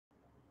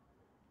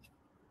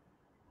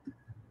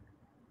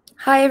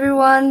Hi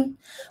everyone,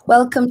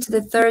 welcome to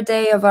the third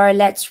day of our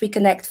Let's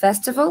Reconnect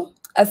Festival,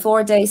 a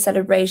 4-day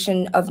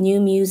celebration of new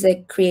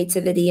music,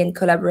 creativity and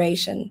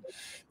collaboration.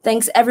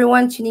 Thanks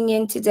everyone tuning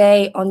in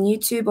today on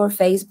YouTube or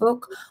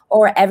Facebook,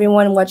 or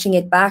everyone watching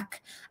it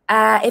back.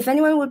 If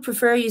anyone would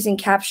prefer using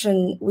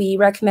caption, we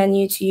recommend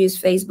you to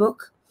use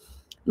Facebook.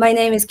 My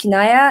name is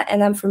Kinaya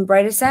and I'm from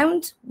Brighter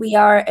Sound. We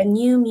are a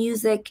new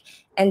music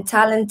and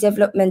talent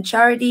development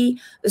charity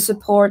to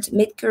support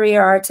mid-career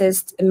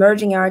artists,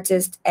 emerging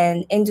artists,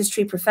 and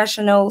industry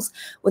professionals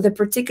with a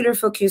particular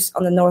focus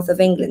on the north of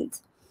England.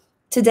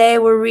 Today,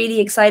 we're really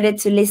excited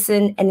to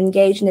listen and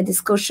engage in a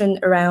discussion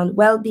around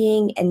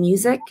well-being and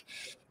music,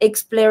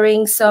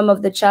 exploring some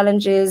of the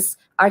challenges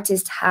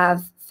artists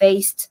have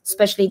faced,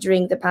 especially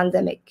during the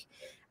pandemic.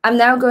 I'm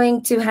now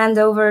going to hand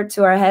over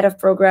to our head of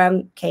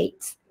program,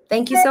 Kate.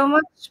 Thank you so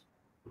much.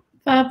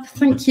 Fab,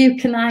 thank you,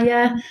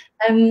 Kanaya.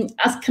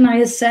 As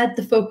Kanaya said,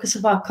 the focus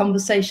of our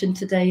conversation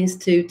today is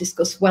to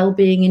discuss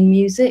well-being in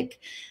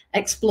music,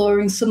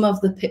 exploring some of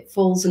the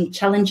pitfalls and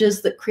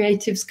challenges that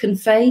creatives can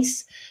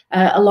face,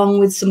 along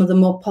with some of the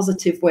more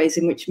positive ways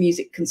in which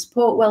music can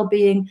support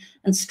well-being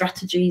and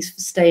strategies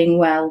for staying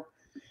well.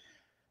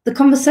 The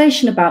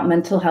conversation about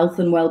mental health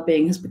and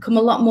well-being has become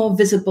a lot more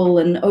visible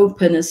and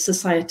open as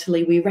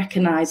societally we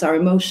recognise our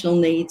emotional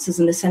needs as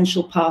an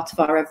essential part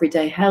of our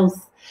everyday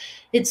health.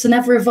 It's an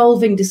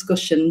ever-evolving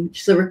discussion,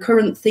 which is a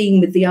recurrent theme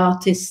with the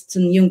artists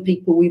and young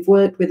people we've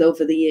worked with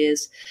over the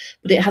years,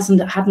 but it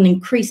hasn't had an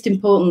increased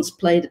importance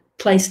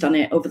placed on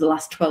it over the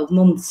last 12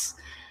 months.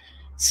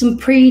 Some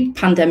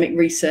pre-pandemic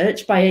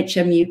research by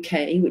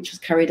UK, which was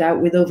carried out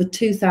with over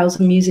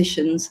 2,000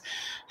 musicians,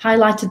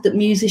 highlighted that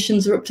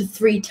musicians are up to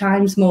 3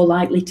 times more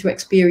likely to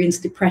experience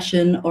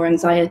depression or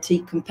anxiety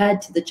compared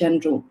to the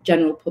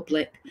general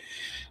public.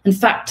 And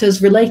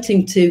factors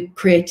relating to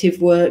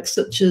creative work,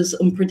 such as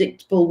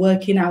unpredictable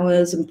working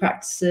hours and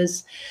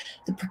practices,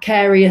 the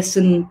precarious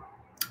and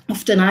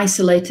often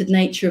isolated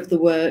nature of the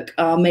work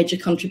are major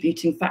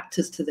contributing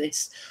factors to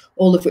this,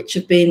 all of which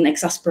have been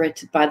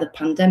exacerbated by the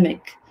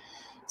pandemic.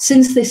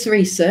 Since this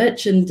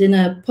research, and in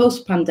a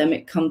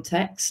post-pandemic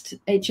context,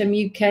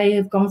 UK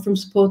have gone from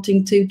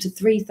supporting 2,000 to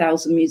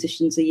 3,000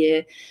 musicians a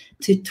year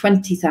to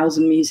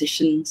 20,000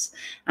 musicians.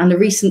 And a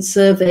recent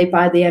survey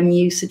by the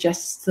MU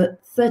suggests that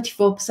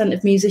 34%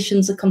 of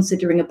musicians are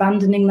considering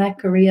abandoning their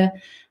career,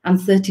 and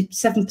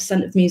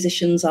 37% of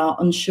musicians are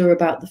unsure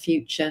about the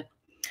future.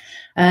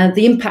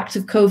 The impact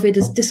of COVID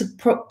has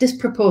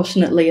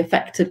disproportionately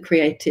affected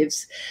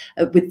creatives,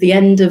 with the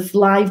end of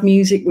live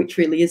music, which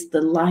really is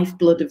the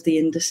lifeblood of the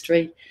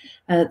industry,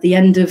 the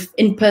end of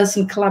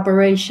in-person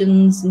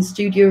collaborations and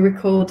studio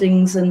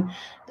recordings, and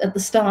at the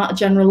start, a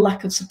general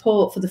lack of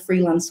support for the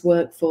freelance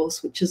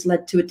workforce, which has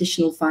led to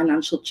additional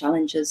financial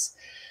challenges.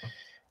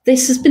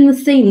 This has been the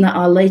theme that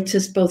our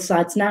latest Both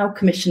Sides Now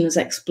commission has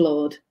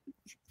explored.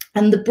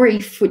 And the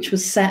brief, which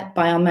was set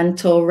by our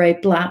mentor, Ray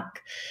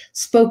Black,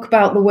 spoke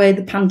about the way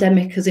the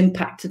pandemic has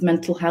impacted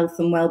mental health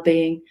and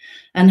well-being,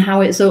 and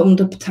how it's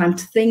opened up time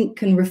to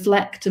think and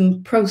reflect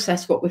and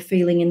process what we're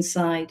feeling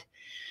inside.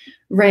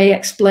 Ray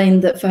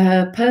explained that for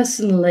her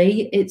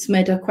personally, it's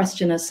made her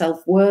question her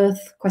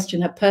self-worth,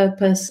 question her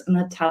purpose and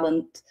her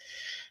talent.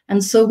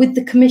 And so with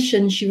the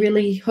commission, she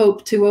really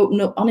hoped to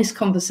open up honest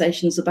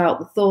conversations about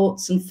the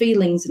thoughts and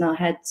feelings in our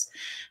heads,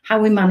 how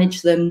we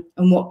manage them,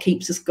 and what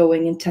keeps us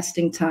going in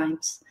testing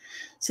times.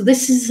 So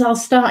this is our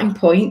starting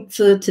point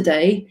for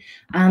today,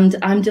 and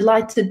I'm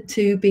delighted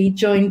to be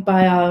joined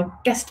by our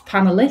guest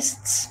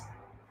panelists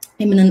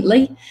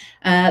imminently.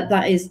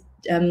 That is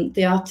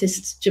the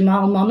artists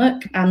Jamaal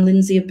Monarch and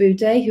Lindsey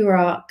Abudei, who are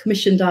our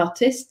commissioned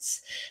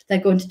artists. They're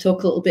going to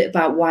talk a little bit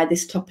about why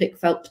this topic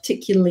felt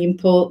particularly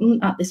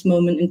important at this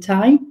moment in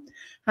time.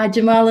 Hi,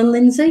 Jamaal and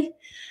Lindsey.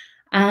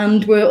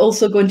 And we're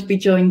also going to be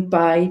joined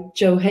by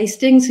Joe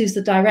Hastings, who's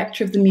the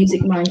director of the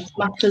Music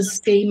Matters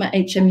scheme at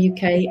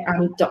UK,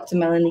 and Dr.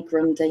 Melanie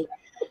Grundy.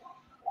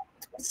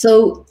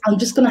 So I'm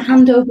just going to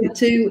hand over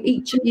to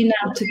each of you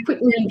now to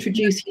quickly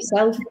introduce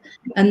yourself,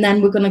 and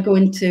then we're going to go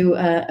into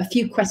a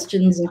few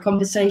questions and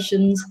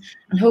conversations,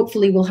 and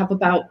hopefully we'll have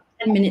about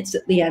 10 minutes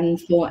at the end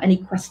for any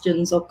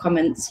questions or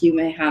comments you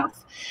may have.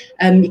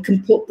 You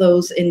can put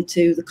those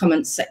into the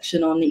comments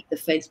section on either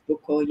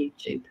Facebook or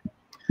YouTube.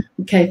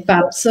 Okay,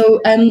 fab. So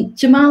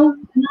Jamaal,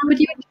 would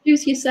you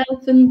introduce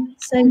yourself and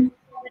say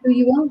who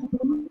you are?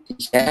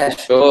 Yeah,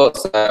 sure.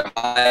 So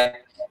hi,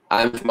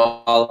 I'm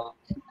Jamaal.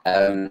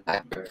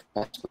 I do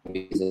professional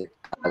music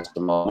as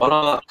Jamaal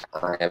Monarch.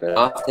 I am an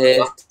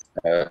artist.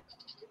 So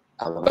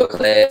I'm a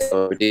vocalist, I'm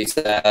a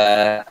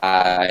producer.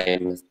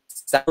 I'm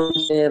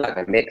sounding like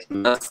a mix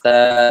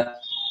master.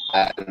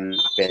 I'm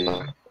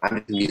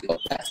a musical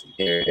test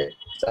period.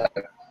 So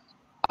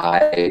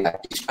I do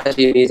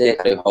strategy music,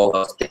 I do whole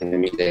house in the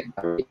music,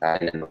 and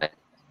then like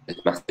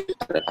this massive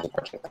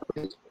project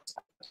I'm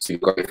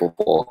super grateful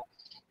for.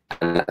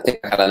 And I think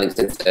I kind of linked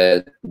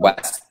into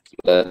West,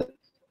 the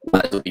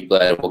will be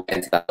blurred, we'll get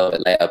into that a little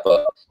bit later.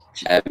 But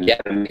yeah,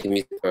 I've been making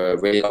music for a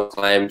really long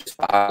time, just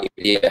for our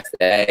video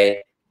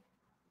yesterday.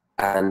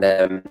 And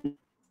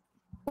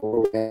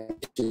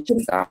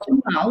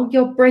Jamaal,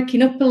 you're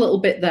breaking up a little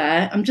bit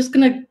there. I'm just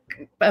going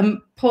to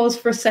pause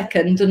for a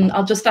second, and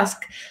I'll just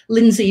ask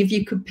Lindsey if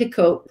you could pick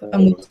up,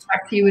 and we'll get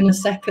back to you in a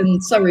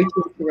second. Sorry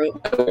to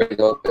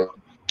interrupt.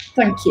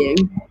 Thank you.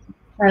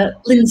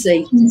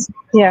 Lindsey.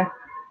 Yeah.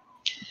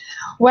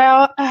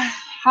 Well,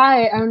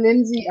 hi, I'm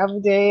Lindsey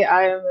Abudei.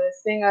 I am a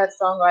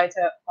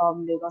singer-songwriter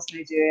from Lagos,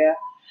 Nigeria.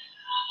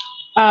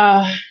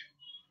 I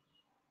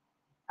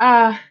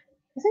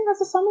think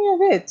that's a summary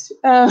of it.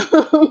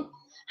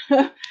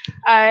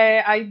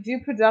 I do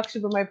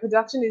production, but my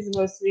production is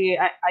mostly,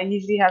 I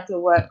usually have to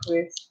work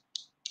with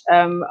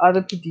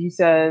other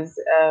producers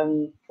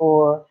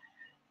for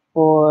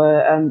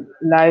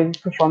live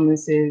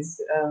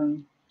performances.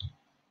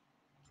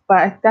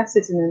 But that's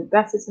it in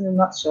a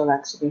nutshell,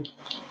 actually.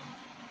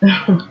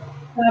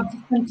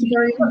 Thank you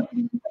very much.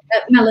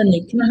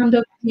 Melanie, can I hand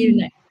over to you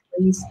next,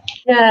 please?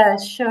 Yeah,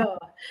 sure.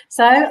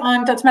 So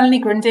I'm Dr. Melanie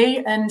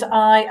Grundy, and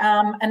I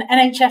am an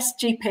NHS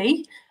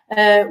GP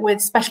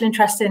with special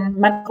interest in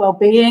mental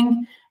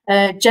well-being,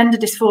 gender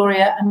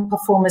dysphoria and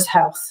performers'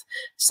 health.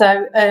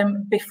 So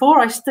before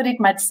I studied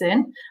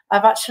medicine,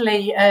 I've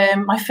actually,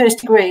 my first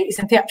degree is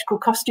in theatrical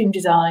costume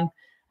design,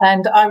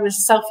 and I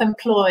was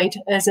self-employed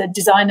as a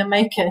designer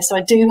maker. So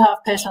I do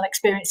have personal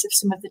experience of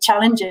some of the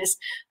challenges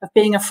of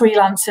being a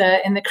freelancer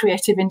in the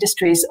creative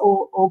industries,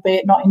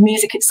 albeit not in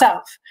music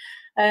itself.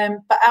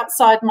 But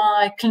outside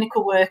my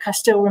clinical work, I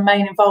still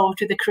remain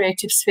involved with the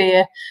creative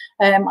sphere.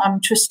 I'm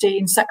trustee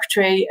and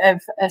secretary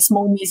of a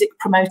small music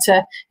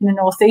promoter in the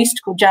Northeast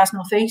called Jazz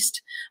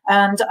Northeast,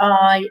 and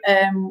I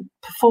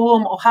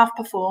perform or have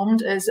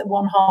performed as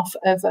one half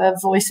of a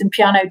voice and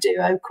piano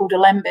duo called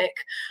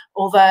Alembic,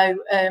 although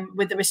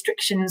with the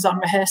restrictions on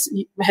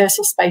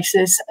rehearsal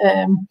spaces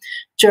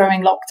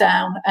during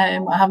lockdown, I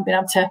haven't been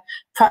able to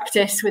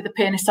practice with the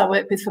pianist I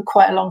work with for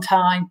quite a long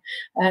time.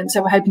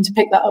 So we're hoping to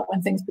pick that up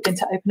when things begin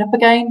to open up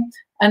again.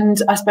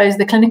 And I suppose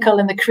the clinical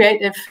and the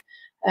creative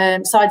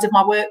sides of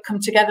my work come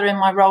together in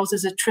my roles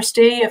as a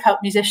trustee of help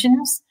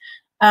musicians,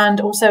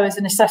 and also as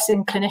an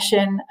assessing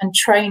clinician and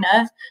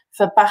trainer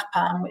for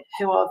BAPAM,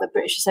 who are the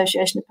British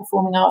Association of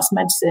Performing Arts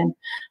Medicine,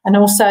 and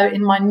also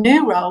in my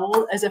new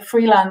role as a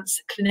freelance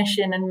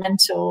clinician and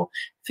mentor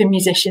for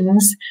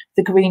musicians,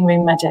 the Green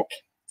Room Medic.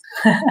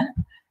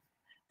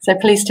 So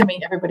pleased to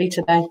meet everybody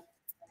today.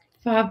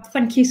 Fab.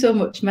 Thank you so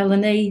much,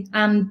 Melanie.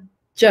 And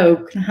Joe,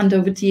 can I hand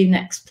over to you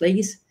next,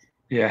 please?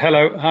 Yeah,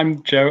 hello,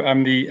 I'm Joe.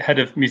 I'm the head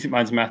of Music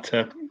Minds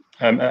Matter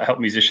at Help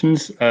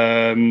Musicians.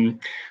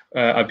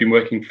 I've been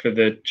working for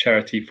the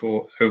charity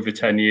for over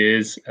 10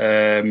 years.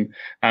 And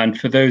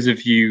for those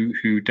of you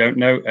who don't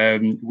know,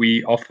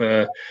 we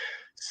offer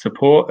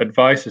support,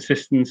 advice,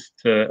 assistance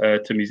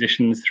to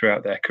musicians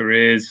throughout their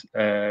careers.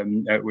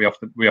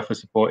 We offer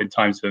support in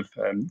times of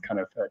kind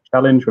of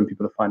challenge when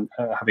people are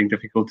having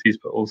difficulties,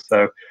 but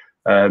also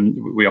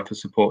we offer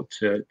support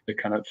to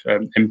kind of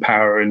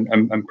empower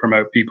and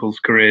promote people's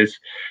careers.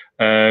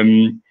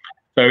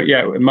 So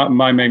yeah,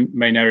 my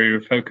main area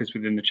of focus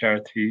within the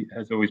charity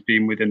has always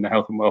been within the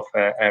health and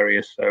welfare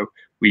area. So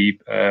we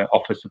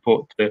offer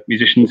support to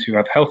musicians who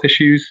have health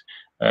issues,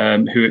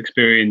 who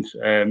experience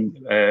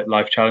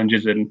life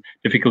challenges and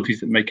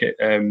difficulties that make it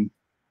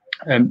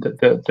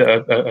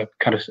that are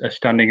kind of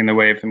standing in the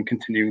way of them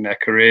continuing their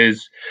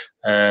careers.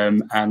 I've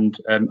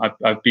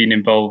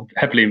been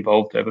heavily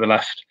involved over the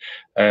last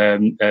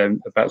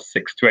about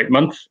 6 to 8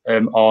 months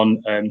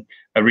on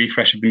a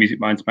refresh of the Music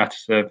Minds Matter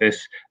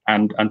service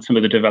and some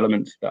of the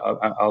developments that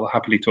I'll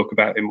happily talk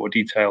about in more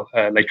detail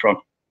later on.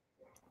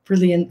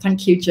 Brilliant,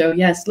 thank you, Joe.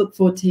 Yes, look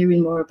forward to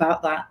hearing more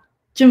about that.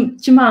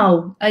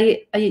 Jamaal,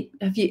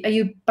 are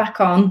you back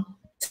on?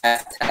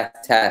 Test.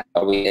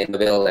 Are we in the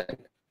building?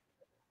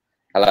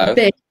 Hello.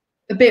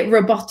 A bit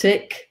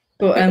robotic,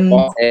 but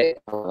robotic.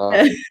 Hello,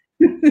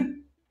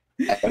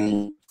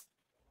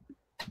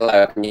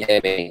 can you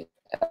hear me?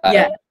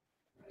 Yeah.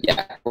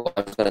 Yeah. Cool.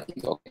 I'm just gonna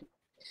keep talking.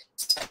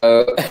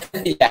 So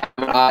yeah,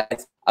 I'm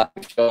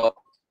sure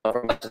I'm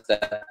from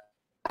Manchester,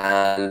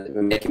 and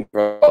we're making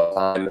for a long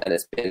time, and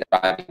it's been a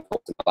driving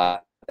force in my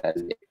life,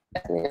 and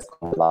definitely it's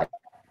kind of like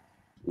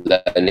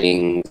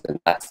learnings and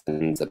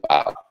lessons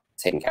about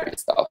taking care of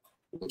yourself,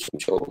 which I'm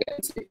sure we'll get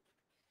into.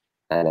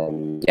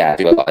 And yeah, I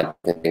do a lot of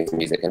things in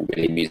music and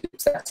really music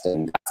obsessed,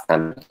 and that's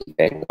kind of the key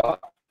thing about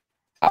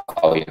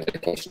how your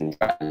dedication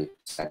drives you.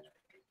 So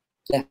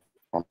yeah,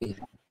 I'll be here.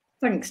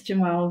 Thanks,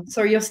 Jamaal.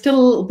 Sorry, you're still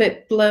a little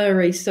bit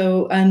blurry,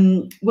 so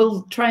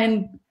we'll try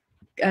and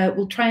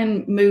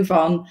move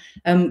on.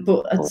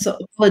 But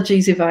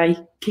apologies if I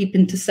keep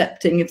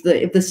intercepting if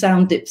the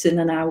sound dips in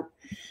and out.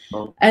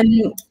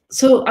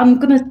 So I'm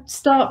going to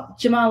start,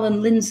 Jamaal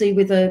and Lindsey,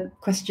 with a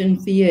question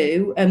for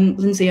you.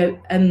 Lindsey,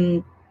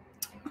 in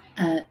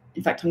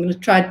fact, we'll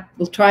try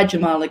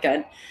Jamaal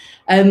again.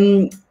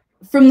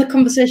 From the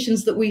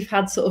conversations that we've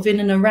had sort of in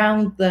and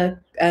around the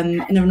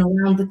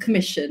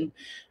commission,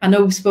 I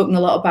know we've spoken a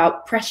lot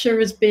about pressure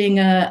as being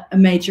a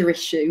major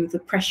issue, the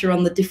pressure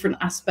on the different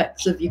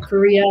aspects of your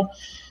career,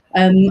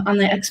 and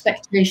the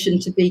expectation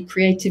to be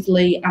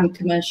creatively and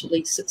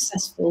commercially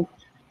successful.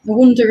 I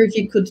wonder if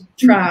you could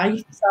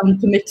try, sound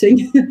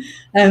permitting,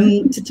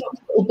 to talk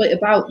a little bit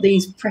about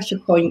these pressure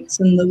points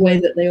and the way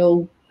that they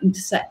all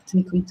intersect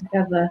and come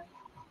together.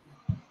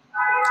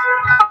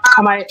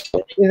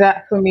 Is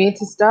that for me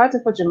to start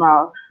or for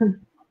Jamaal?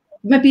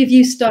 Maybe if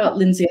you start,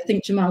 Lindsey. I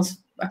think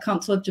I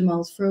can't tell if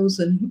Jamaal's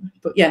frozen,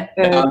 but yeah.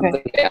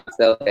 I'm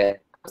still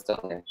here.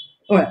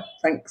 All right,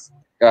 thanks.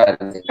 Go ahead,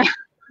 Lindsey.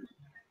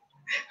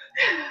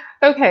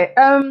 Okay.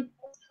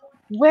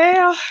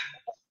 Well,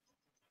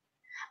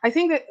 I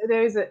think that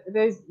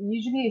there's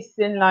usually a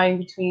thin line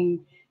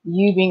between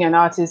you being an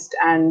artist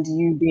and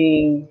you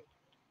being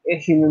a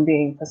human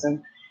being for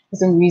some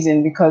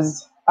reason,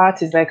 because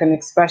art is like an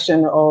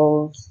expression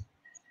of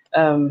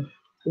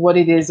what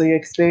it is, or your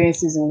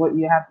experiences, and what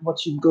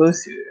you go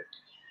through.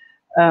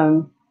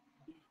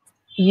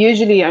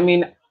 Usually, I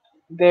mean,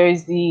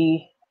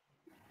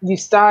 you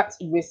start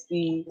with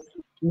the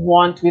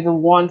want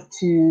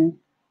to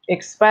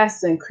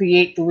express and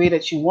create the way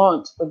that you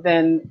want, but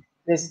then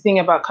there's a thing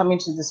about coming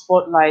to the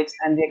spotlight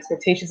and the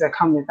expectations that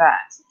come with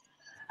that.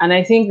 And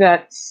I think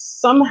that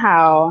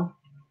somehow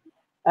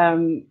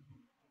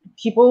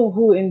people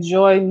who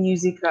enjoy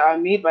music that are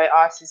made by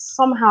artists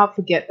somehow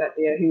forget that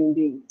they are human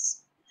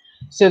beings.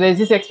 So there's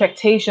this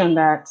expectation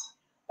that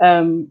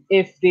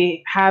if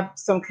they have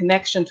some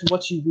connection to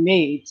what you've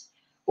made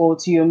or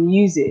to your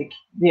music,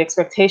 the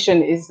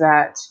expectation is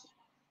that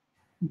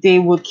they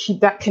would keep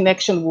that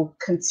connection, will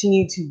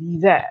continue to be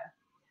there.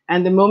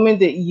 And the moment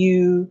that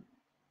you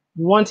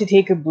want to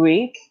take a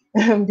break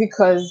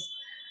because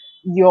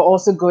you're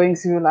also going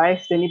through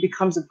life, then it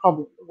becomes a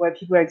problem where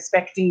people are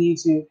expecting you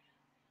to,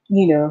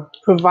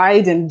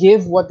 provide and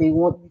give what they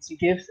want you to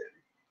give them.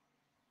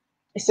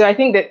 So I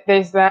think that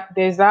there's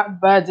that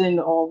burden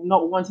of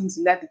not wanting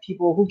to let the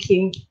people who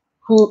came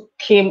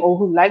or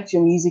who liked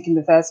your music in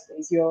the first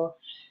place,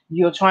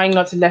 you're trying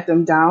not to let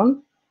them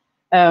down,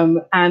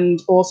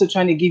 and also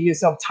trying to give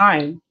yourself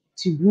time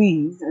to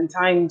breathe and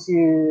time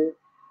to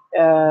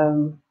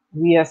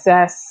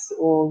reassess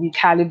or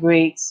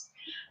recalibrate,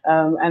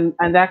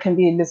 and that can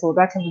be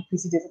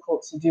pretty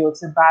difficult to do,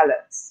 to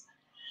balance.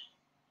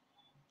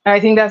 And I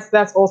think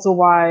that's also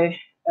why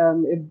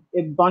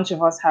a bunch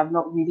of us have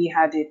not really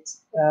had it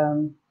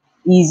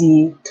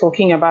easy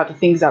talking about the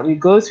things that we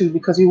go through,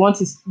 because we want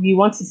to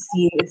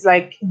see. It's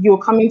like you're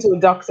coming to a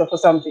doctor for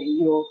something.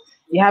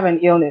 You have an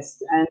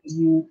illness and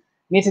you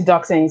meet a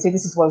doctor and you say,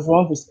 this is what's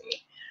wrong with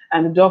me,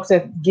 and the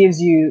doctor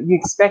you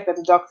expect that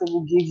the doctor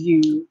will give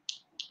you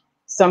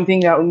something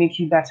that will make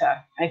you better.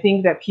 I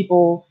think that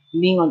people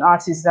lean on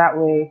artists that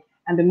way,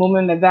 and the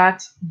moment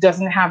that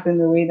doesn't happen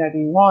the way that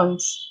they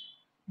want,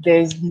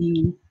 there's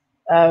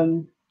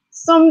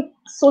some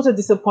sort of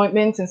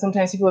disappointment, and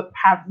sometimes people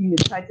have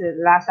try to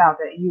lash out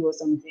at you or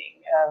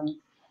something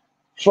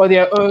for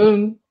their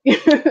own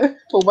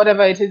for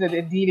whatever it is that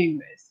they're dealing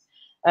with.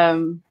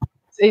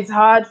 It's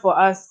hard for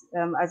us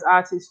as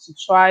artists to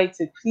try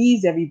to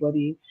please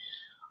everybody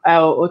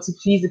or to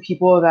please the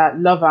people that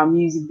love our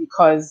music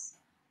because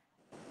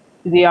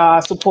they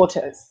are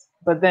supporters.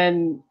 But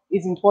then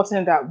it's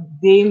important that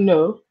they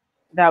know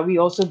that we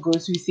also go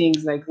through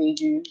things like they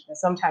do. And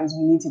sometimes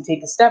we need to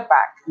take a step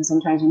back, and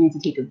sometimes we need to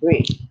take a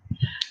break.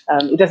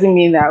 It doesn't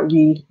mean that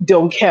we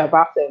don't care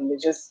about them. We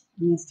just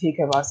need to take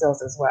care of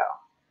ourselves as well.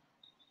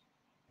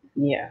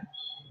 Yeah.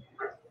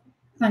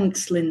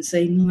 Thanks,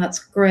 Lindsey. No, that's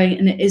great.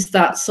 And it is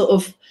that sort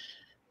of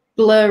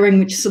blurring,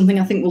 which is something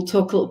I think we'll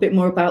talk a little bit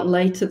more about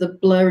later, the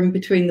blurring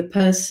between the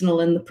personal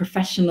and the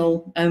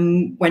professional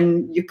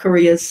when your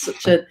career is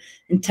such an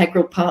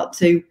integral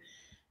part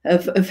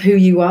of who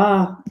you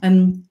are.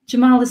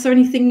 Jamaal, is there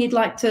anything you'd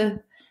like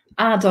to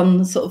add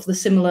on sort of the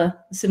similar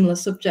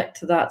subject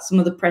to that, some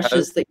of the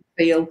pressures that you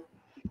feel?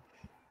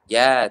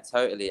 Yeah,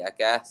 totally. I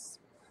guess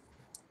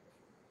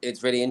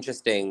it's really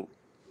interesting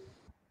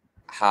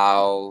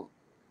how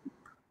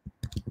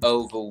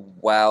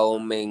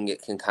overwhelming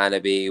it can kind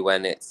of be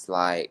when it's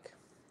like,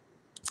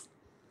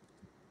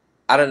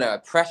 I don't know,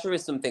 pressure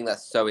is something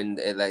that's so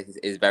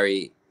is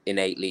very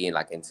innately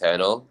like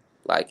internal.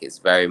 Like it's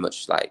very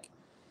much like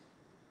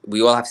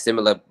we all have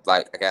similar,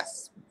 like, I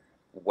guess,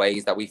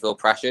 ways that we feel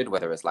pressured,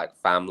 whether it's like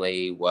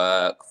family,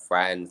 work,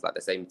 friends, like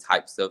the same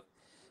types of,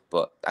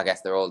 but I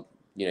guess they're all,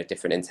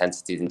 different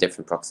intensities and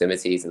different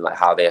proximities and like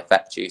how they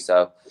affect you.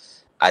 So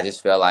I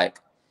just feel like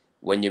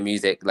when your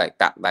music, like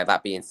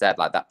that being said,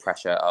 like that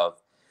pressure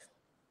of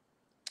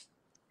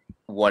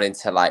wanting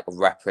to like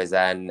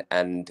represent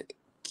and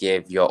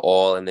give your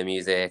all in the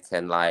music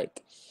and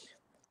like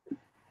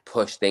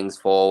push things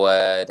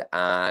forward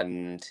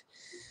and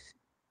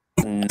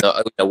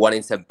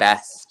wanting to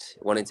best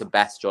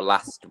your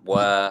last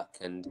work.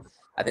 And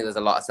I think there's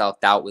a lot of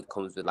self-doubt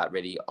comes with like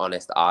really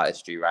honest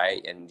artistry,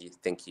 right? And you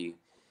think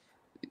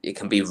it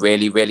can be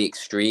really, really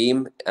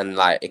extreme, and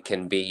like it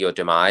can be your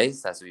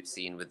demise, as we've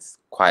seen with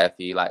quite a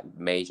few like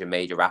major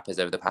rappers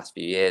over the past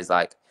few years,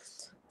 like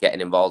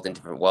getting involved in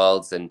different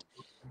worlds and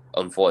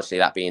unfortunately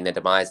that being their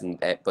demise.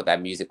 But their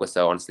music was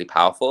so honestly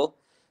powerful.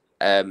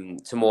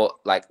 to more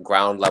like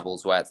ground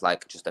levels where it's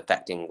like just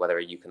affecting whether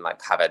you can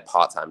like have a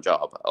part-time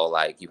job or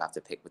like you have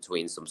to pick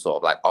between some sort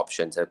of like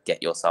option to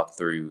get yourself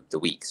through the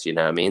weeks, you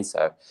know what I mean?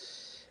 So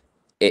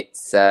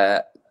it's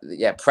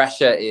yeah,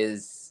 pressure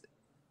is,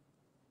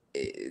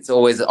 it's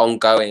always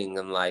ongoing,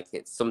 and like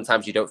it's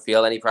sometimes you don't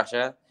feel any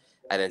pressure,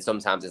 and then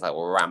sometimes it's like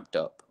ramped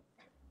up,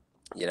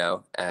 you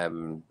know,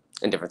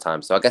 in different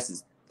times. So I guess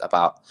it's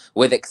about,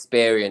 with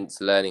experience,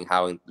 learning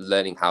how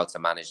to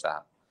manage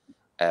that.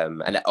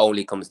 And it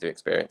only comes through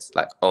experience,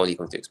 for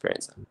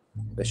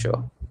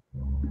sure.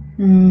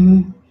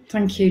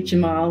 Thank you,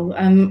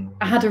 Jamaal.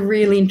 I had a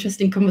really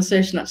interesting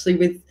conversation actually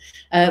with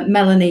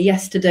Melanie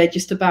yesterday,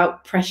 just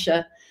about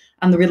pressure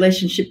and the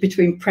relationship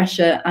between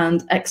pressure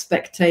and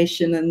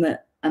expectation,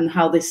 and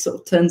how this sort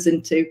of turns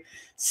into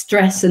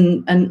stress.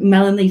 And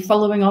Melanie,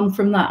 following on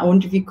from that, I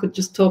wonder if you could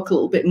just talk a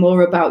little bit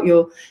more about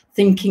your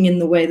thinking in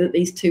the way that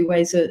these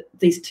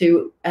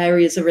two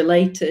areas are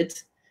related.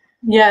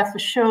 Yeah, for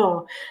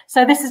sure.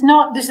 So this is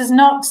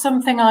not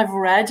something I've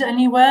read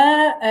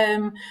anywhere.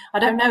 I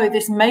don't know.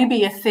 This may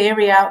be a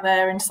theory out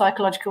there in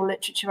psychological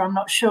literature. I'm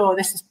not sure.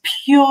 This is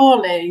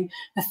purely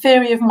a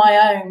theory of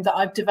my own that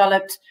I've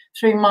developed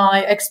through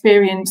my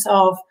experience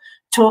of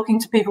talking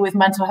to people with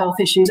mental health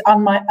issues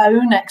and my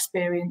own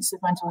experience of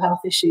mental health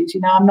issues.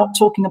 You know, I'm not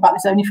talking about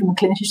this only from a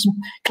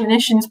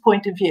clinician's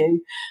point of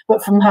view,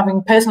 but from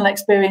having personal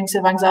experience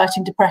of anxiety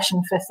and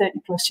depression for 30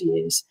 plus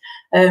years,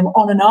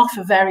 on and off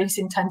of various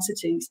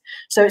intensities.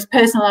 So it's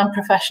personal and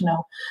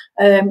professional.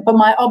 But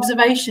my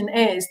observation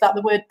is that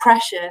the word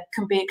pressure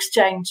can be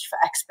exchanged for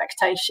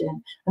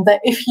expectation, and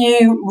that if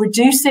you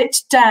reduce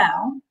it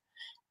down,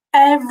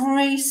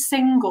 every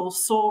single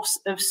source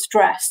of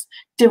stress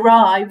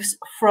derives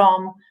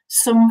from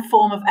some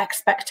form of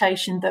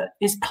expectation that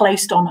is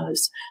placed on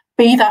us,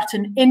 be that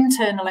an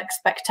internal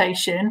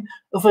expectation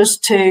of us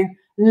to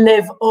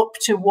live up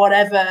to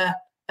whatever,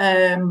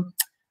 I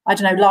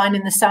don't know, line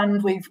in the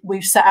sand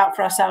we've set out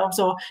for ourselves,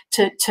 or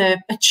to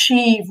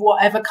achieve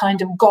whatever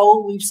kind of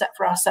goal we've set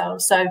for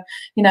ourselves. So,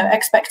 you know,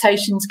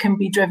 expectations can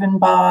be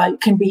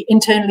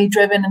internally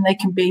driven, and they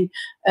can be,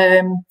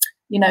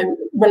 you know,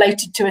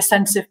 related to a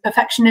sense of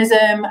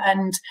perfectionism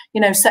and,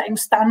 you know, setting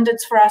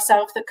standards for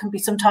ourselves that can be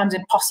sometimes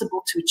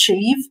impossible to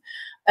achieve.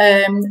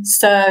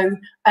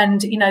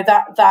 And you know,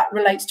 that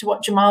relates to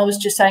what Jamaal was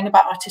just saying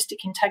about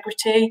artistic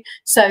integrity.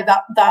 So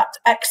that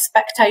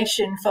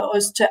expectation for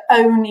us to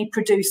only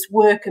produce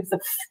work of the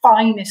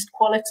finest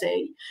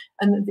quality,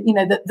 and you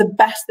know, the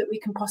best that we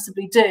can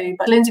possibly do.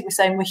 But Lindsey was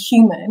saying we're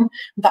human,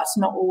 that's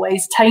not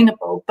always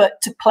attainable,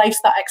 but to place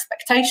that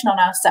expectation on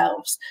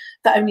ourselves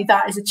that only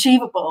that is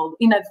achievable,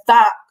 you know,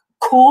 that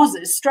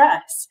causes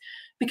stress,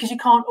 because you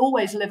can't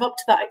always live up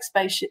to that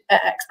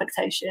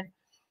expectation.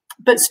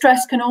 But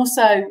stress can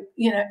also,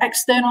 you know,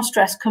 external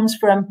stress comes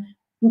from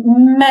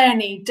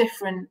many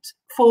different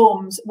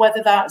forms,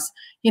 whether that's,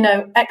 you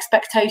know,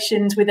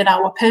 expectations within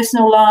our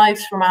personal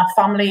lives from our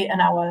family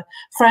and our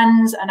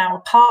friends and our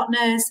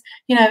partners.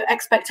 You know,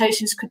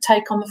 expectations could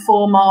take on the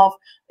form of,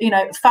 you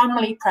know,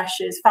 family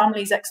pressures,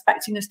 families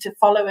expecting us to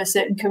follow a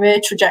certain career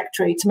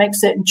trajectory, to make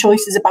certain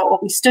choices about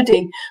what we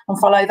study and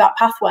follow that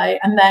pathway,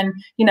 and then,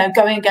 you know,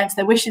 going against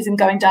their wishes and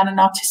going down an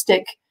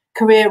artistic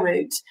career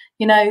route.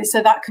 You know,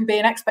 so that can be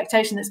an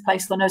expectation that's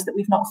placed on us that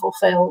we've not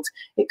fulfilled.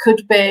 It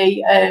could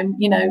be,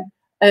 you know,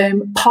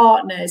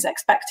 partners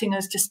expecting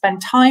us to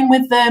spend time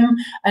with them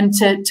and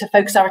to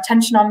focus our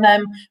attention on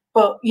them.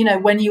 But, you know,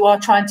 when you are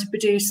trying to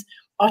produce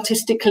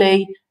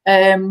artistically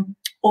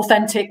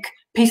authentic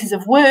pieces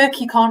of work,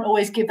 you can't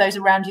always give those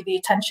around you the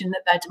attention that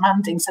they're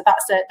demanding. So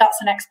that's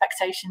an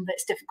expectation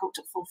that's difficult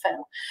to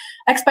fulfill.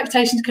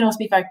 Expectations can also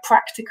be very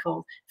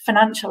practical,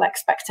 financial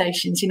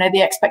expectations. You know,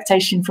 the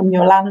expectation from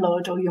your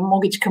landlord or your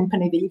mortgage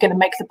company that you're going to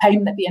make the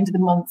payment at the end of the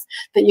month,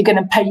 that you're going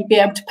to be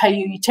able to pay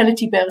your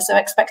utility bill. So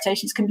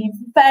expectations can be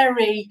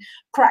very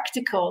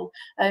practical,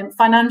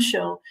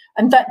 financial,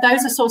 and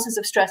those are sources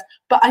of stress.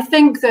 But I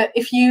think that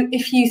if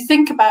you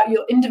think about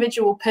your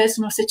individual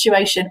personal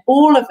situation,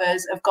 all of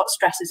us have got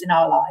stresses in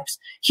our lives.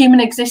 Human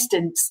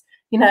existence,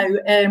 you know,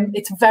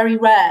 it's very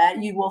rare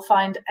you will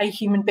find a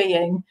human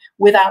being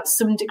without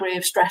some degree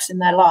of stress in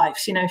their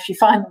lives. You know, if you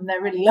find them, they're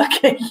really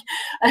lucky.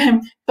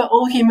 But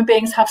all human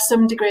beings have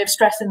some degree of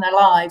stress in their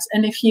lives.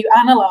 And if you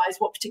analyze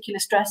what particular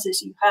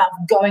stresses you have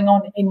going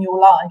on in your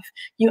life,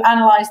 you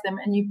analyze them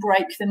and you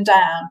break them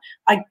down,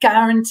 I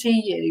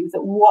guarantee you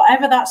that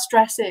whatever that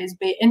stress is,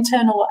 be it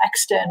internal or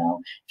external,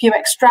 if you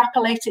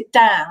extrapolate it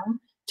down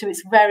to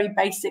its very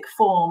basic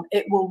form,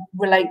 it will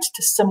relate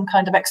to some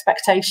kind of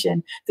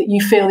expectation that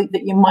you feel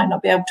that you might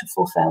not be able to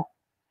fulfill.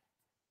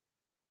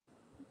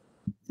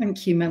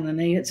 Thank you,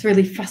 Melanie. It's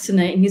really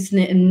fascinating, isn't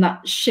it? And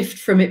that shift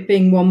from it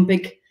being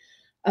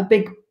a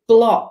big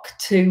block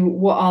to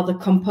what are the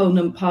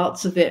component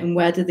parts of it, and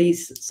where do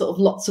these sort of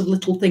lots of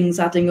little things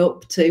adding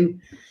up to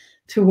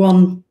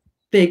one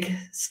big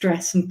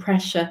stress and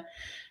pressure.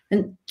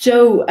 And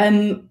Joe,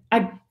 I'm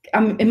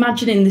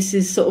imagining this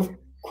is sort of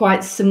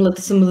quite similar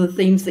to some of the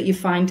themes that you're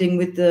finding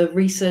with the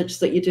research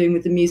that you're doing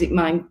with the Music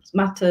Minds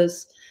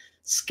Matters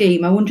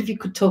scheme. I wonder if you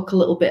could talk a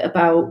little bit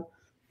about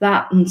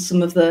that and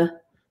some of the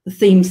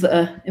themes that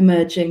are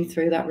emerging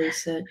through that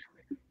research.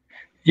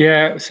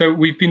 Yeah, so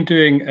we've been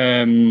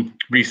doing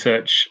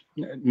research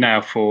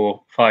now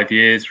for 5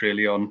 years,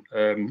 really, on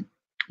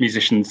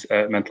musicians'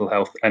 mental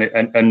health,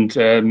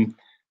 and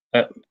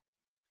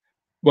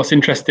what's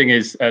interesting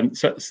is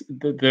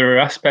there are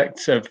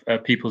aspects of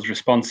people's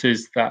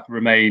responses that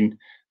remain.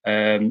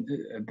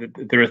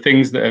 There are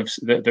things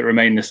that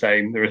remain the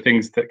same. There are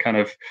things that kind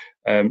of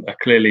are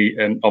clearly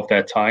of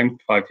their time,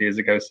 5 years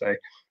ago, say,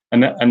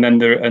 and then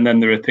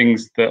there are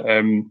things that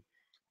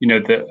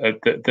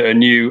that are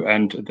new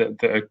and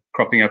that are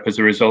cropping up as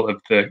a result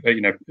of the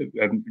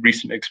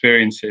recent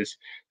experiences.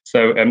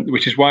 So,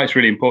 which is why it's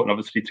really important,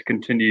 obviously, to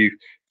continue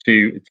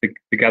to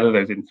gather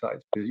those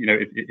insights. Because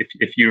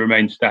if you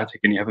remain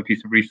static and you have a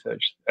piece of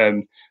research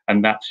and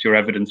that's your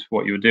evidence for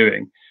what you're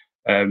doing,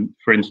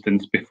 for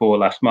instance, before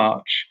last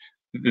March,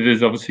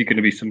 there's obviously going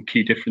to be some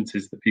key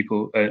differences that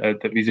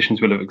that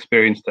musicians will have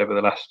experienced over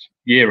the last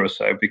year or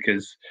so,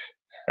 because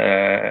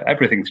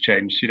everything's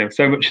changed.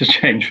 So much has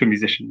changed for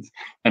musicians,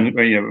 and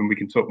and we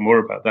can talk more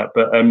about that.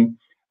 But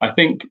I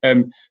think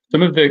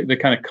some of the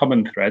kind of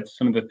common threads,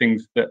 some of the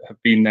things that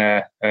have been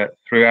there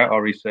throughout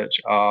our research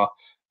are,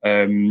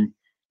 and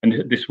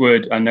this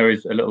word I know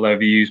is a little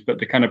overused, but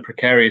the kind of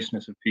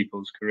precariousness of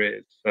people's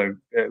careers. So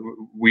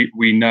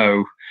we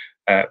know,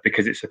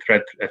 because it's a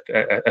thread,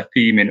 a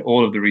theme in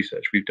all of the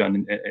research we've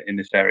done in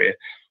this area,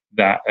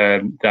 that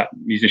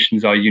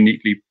musicians are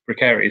uniquely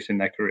precarious in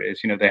their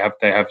careers. They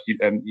have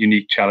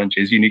unique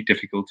challenges, unique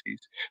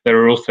difficulties. There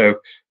are also,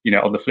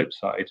 on the flip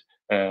side,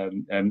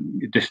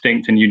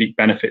 distinct and unique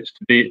benefits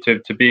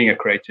to being a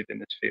creative in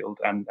this field,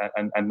 and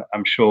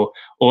I'm sure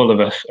all of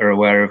us are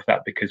aware of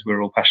that, because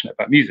we're all passionate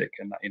about music,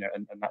 and that,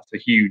 and that's a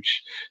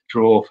huge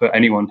draw for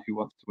anyone who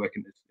wants to work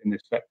in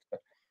this sector.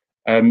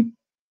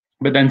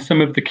 But then some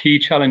of the key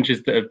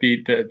challenges that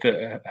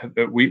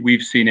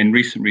we've seen in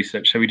recent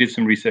research. So we did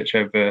some research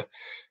over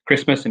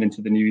Christmas and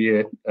into the new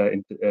year,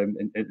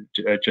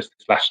 just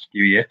this last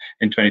new year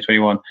in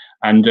 2021,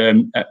 and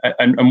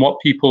what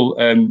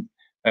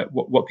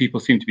people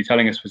seem to be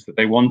telling us was that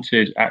they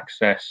wanted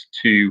access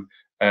to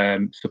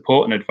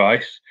support and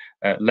advice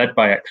led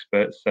by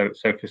experts,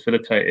 so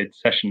facilitated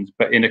sessions,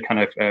 but in a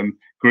kind of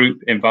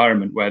group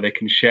environment where they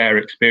can share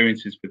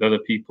experiences with other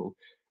people.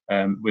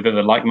 With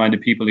other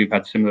like-minded people who've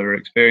had similar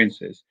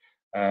experiences,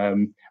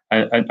 and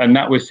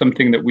that was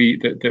something that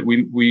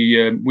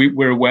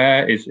we're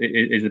aware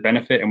is a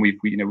benefit, and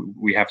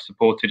we have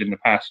supported in the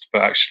past,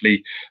 but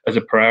actually as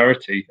a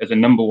priority, as a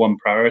number one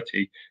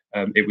priority,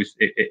 it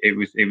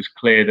was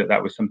clear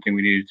that was something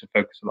we needed to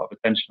focus a lot of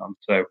attention on.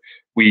 So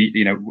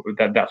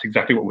that's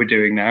exactly what we're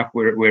doing now.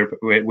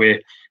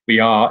 We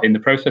are in the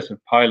process of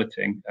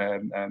piloting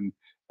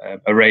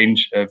a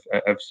range of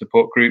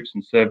support groups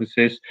and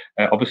services,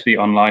 obviously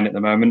online at the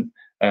moment.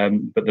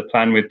 But the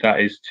plan with that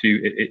is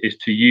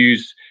to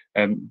use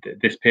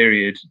this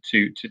period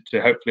to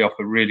hopefully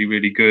offer really,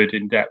 really good,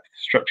 in-depth,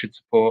 structured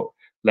support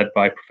led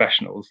by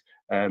professionals,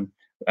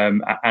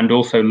 and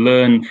also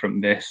learn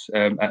from this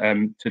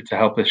to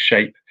help us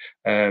shape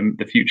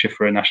the future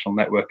for a national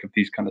network of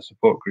these kind of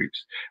support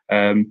groups.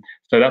 So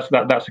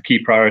that's a key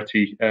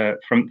priority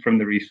from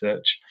the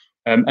research.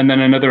 And then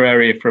another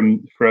area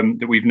from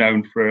that we've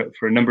known for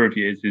a number of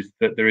years is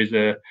that there is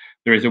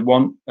a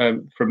want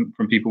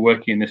from people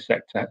working in this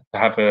sector to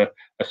have a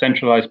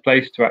centralized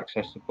place to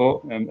access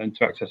support and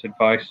to access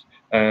advice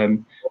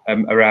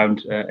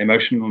around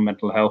emotional and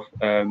mental health.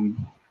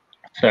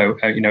 So,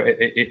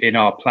 in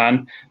our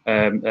plan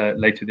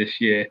later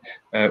this year,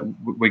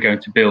 we're going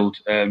to build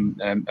a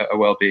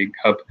wellbeing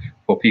hub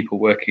for people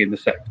working in the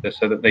sector,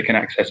 so that they can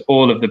access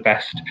all of the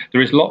best.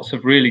 There is lots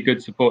of really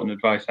good support and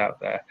advice out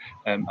there,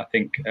 I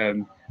think,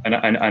 and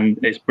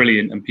it's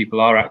brilliant, and people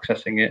are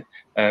accessing it.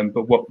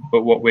 But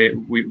what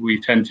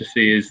we tend to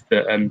see is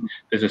that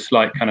there's a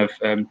slight kind of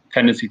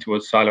tendency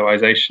towards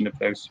siloization of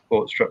those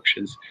support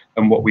structures.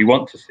 And what we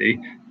want to see,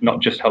 not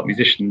just help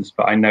musicians,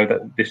 but I know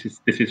that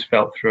this is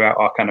felt throughout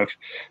our kind of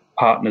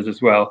partners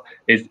as well,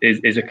 is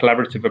a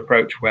collaborative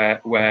approach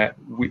where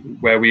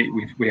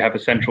we have a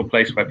central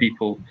place where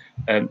people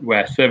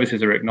where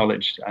services are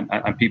acknowledged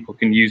and people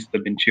can use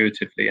them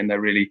intuitively, and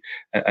they're really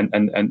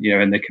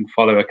and they can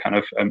follow a kind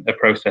of a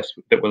process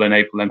that will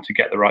enable them to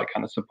get the right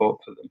kind of support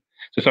for them.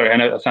 So sorry, I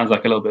know that sounds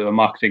like a little bit of a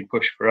marketing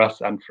push for us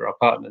and for our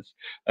partners,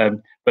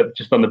 but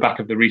just on the back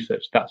of the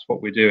research, that's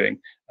what we're doing.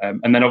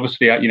 And then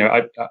obviously, I know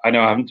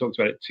I haven't talked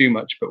about it too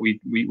much, but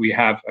we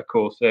have a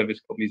core service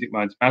called Music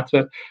Minds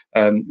Matter,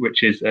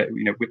 which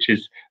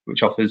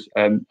offers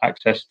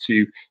access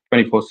to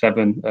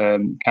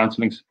 24/7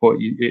 counselling support.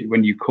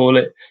 When you call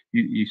it,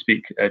 you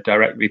speak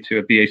directly to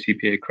a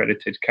BACP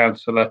accredited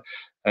counsellor,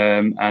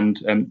 and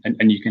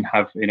you can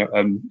have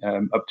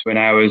up to an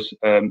hour's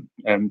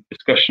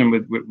discussion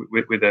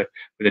with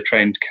a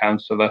trained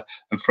counsellor,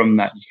 and from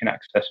that you can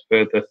access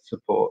further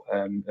support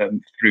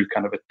through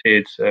kind of a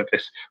tiered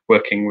service,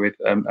 working with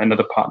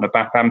another partner,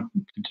 BAPAM,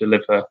 to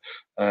deliver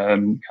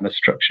kind of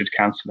structured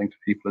counselling for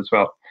people as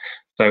well.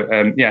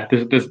 So yeah,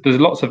 there's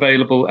lots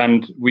available,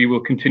 and we will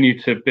continue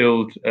to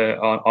build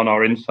on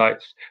our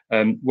insights.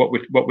 What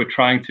we're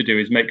trying to do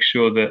is make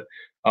sure that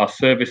our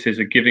services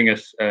are giving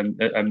us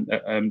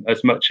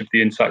as much of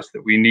the insights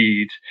that we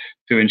need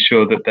to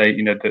ensure that they,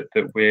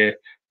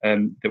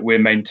 that we're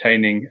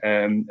maintaining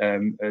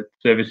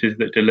services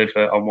that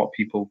deliver on what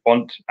people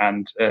want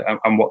and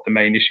what the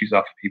main issues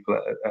are for people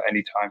at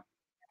any time.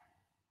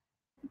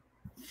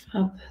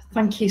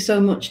 Thank you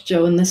so much,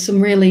 Joe. And there's some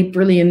really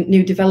brilliant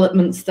new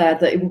developments there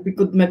that it would be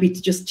good maybe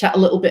to just chat a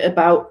little bit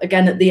about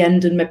again at the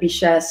end, and maybe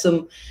share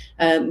some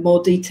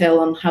more detail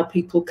on how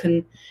people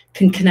can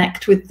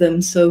connect with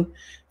them. So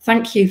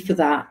thank you for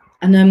that.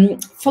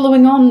 And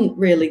following on,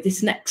 really,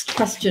 this next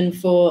question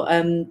for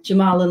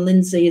Jamaal and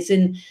Lindsey is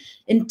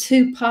in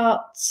two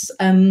parts,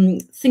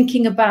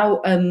 thinking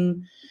about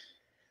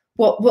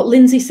what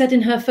Lindsey said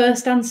in her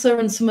first answer,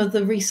 and some of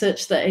the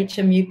research that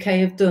HMUK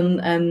have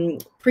done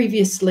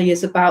previously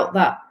is about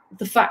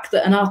the fact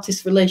that an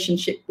artist's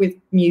relationship with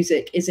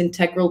music is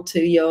integral to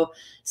your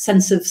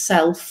sense of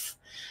self.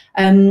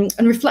 And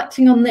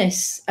reflecting on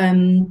this, I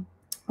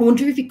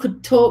wonder if you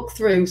could talk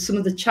through some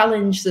of the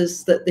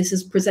challenges that this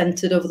has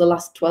presented over the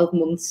last 12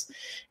 months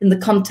in the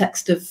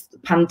context of the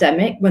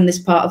pandemic, when this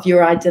part of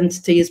your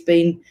identity has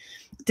been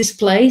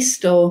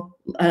displaced or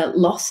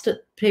lost at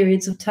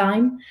periods of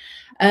time.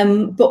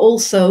 But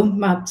also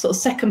my sort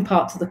of second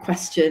part to the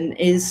question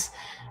is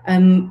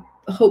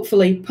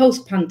hopefully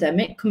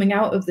post-pandemic, coming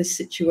out of this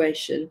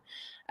situation,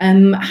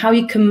 how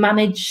you can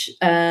manage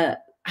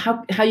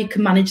how you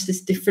can manage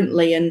this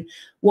differently, and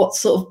what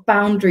sort of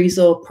boundaries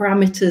or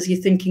parameters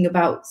you're thinking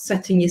about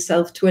setting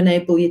yourself to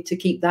enable you to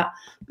keep that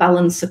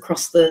balance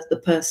across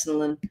the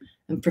personal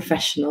and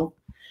professional.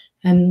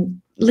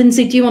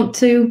 Lindsey, do you want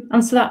to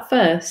answer that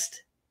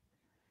first?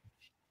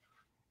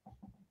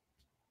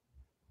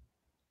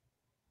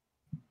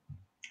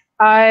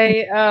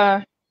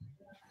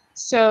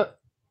 So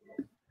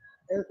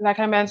like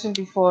I mentioned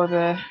before,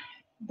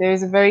 there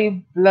is a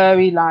very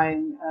blurry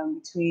line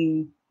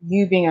between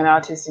you being an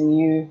artist and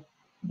you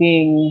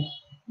being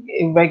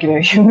a regular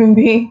human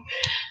being,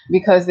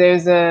 because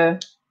there's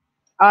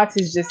art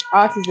is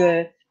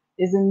a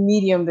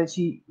medium that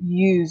you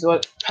use,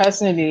 or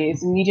personally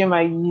it's a medium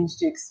I use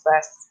to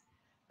express.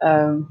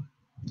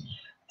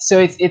 So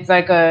it's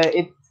like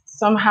it's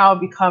somehow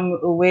become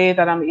a way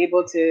that I'm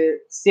able to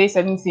say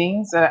certain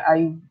things that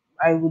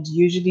I would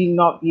usually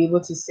not be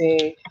able to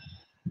say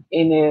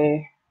in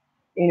a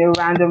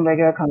random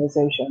regular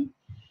conversation.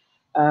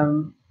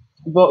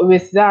 But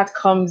with that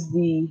comes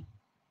the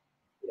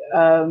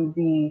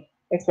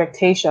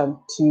expectation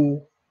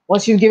to,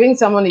 once you're giving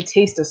someone a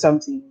taste of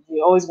something,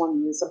 you always want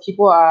to.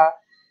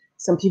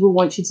 Some people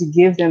want you to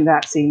give them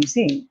that same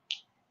thing.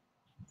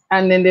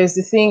 And then there's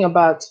the thing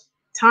about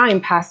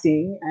time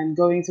passing and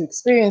going through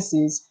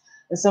experiences,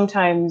 and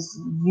sometimes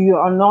you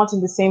are not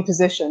in the same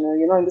position, or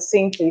you're not in the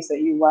same place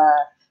that you were,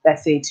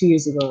 let's say 2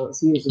 years ago or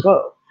 3 years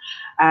ago.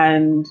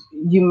 And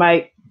you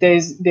might,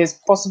 there's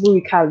possible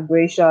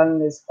recalibration,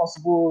 there's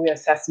possible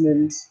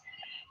reassessment.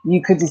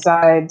 You could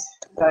decide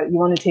that you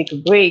want to take a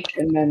break,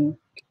 and then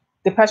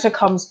the pressure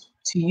comes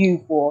to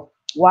you for,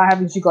 why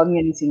haven't you gotten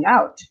anything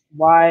out?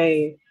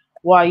 Why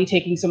are you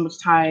taking so much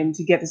time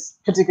to get this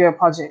particular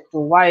project?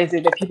 Or why is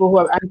it that people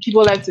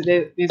like to,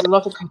 there's a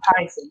lot of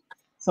comparison.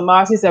 Some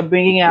artists are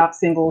bringing out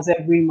singles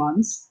every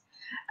month.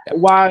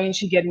 Why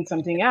aren't you getting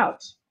something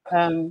out?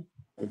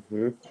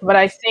 But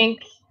I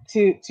think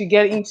to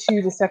get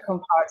into the second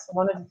part,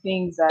 one of the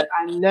things that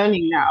I'm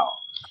learning now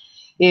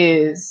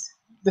is,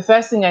 the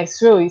first thing I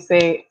throw is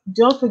say,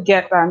 don't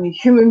forget that I'm a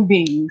human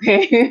being,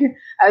 okay?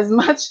 As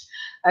much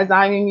as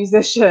I'm a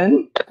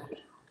musician,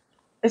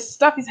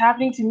 stuff is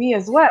happening to me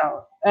as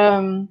well.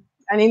 And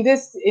in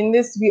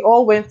this, we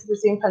all went through the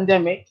same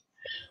pandemic.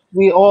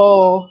 We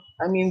all,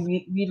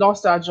 we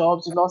lost our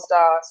jobs, we lost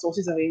our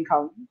sources of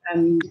income,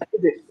 and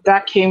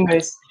that came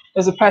with,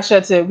 there's a pressure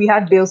to, we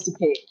had bills to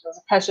pay. There was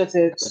a pressure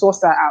to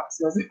source that out.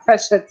 There was a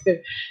pressure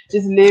to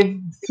just live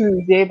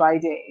through day by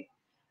day.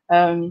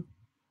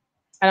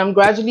 And I'm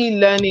gradually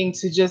learning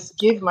to just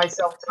give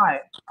myself time,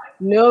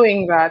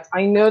 knowing that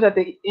I know that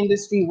the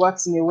industry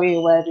works in a way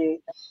where they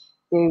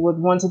would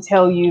want to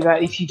tell you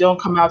that if you don't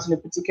come out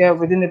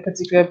within a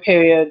particular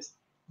period,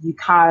 you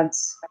can't,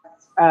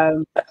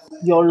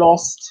 you're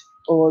lost,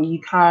 or you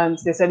can't,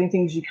 there's certain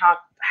things you can't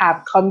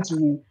have come to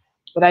you.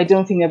 But I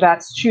don't think that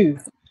that's true.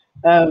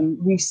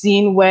 We've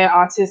seen where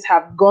artists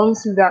have gone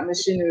through that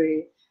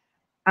machinery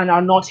and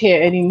are not here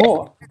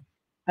anymore.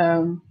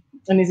 And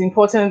it's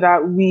important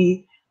that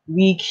we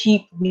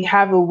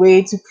have a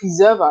way to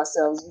preserve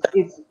ourselves.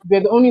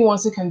 We're the only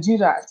ones who can do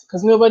that,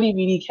 because nobody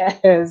really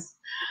cares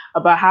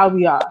about how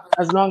we are,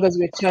 as long as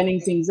we're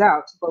churning things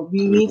out. But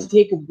we need to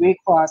take a break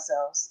for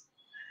ourselves,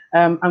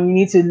 and we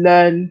need to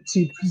learn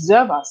to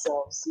preserve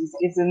ourselves.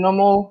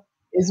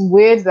 It's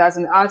weird that as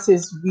an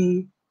artist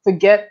we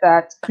forget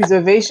that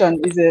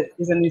preservation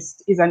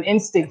is an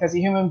instinct as a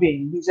human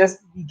being.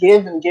 We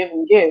give and give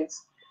and give,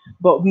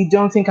 but we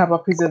don't think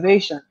about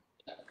preservation.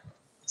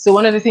 So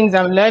one of the things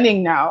I'm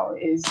learning now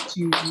is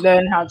to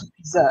learn how to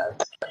preserve,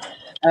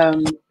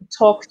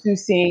 talk through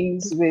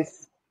things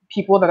with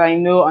people that I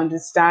know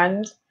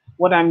understand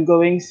what I'm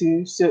going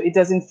through, so it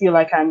doesn't feel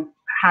like I'm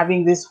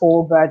having this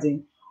whole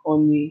burden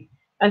on me.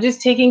 And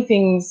just taking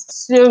things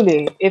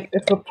slowly. If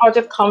a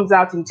project comes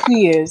out in 2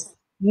 years,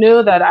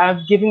 know that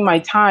I've given my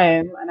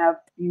time and I've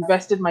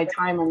invested my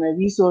time and my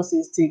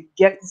resources to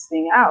get this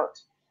thing out.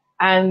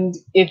 And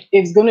if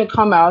it's going to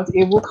come out,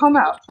 it will come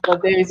out.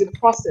 But there is a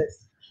process.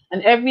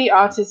 And every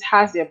artist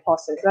has their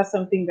process. That's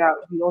something that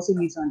we also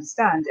need to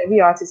understand. Every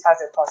artist has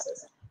their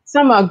process.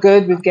 Some are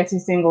good with getting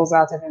singles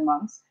out every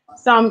month.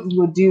 Some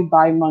will do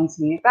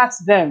bi-monthly. That's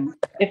them.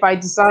 If I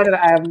decide that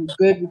I am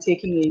good with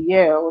taking a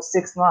year or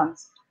 6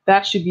 months,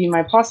 that should be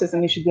my process,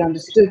 and it should be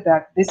understood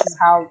that this is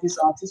how this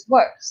artist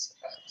works.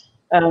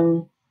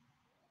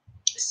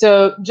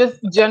 So just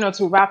general,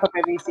 to wrap up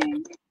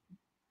everything,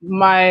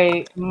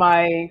 my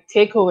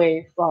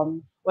takeaway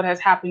from what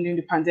has happened during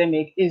the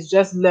pandemic is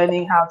just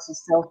learning how to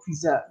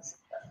self-preserve,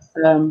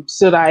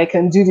 so that I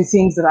can do the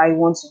things that I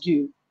want to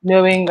do,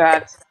 knowing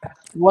that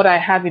what I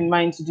have in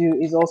mind to do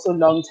is also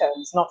long-term.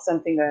 It's not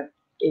something that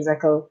is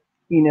like a,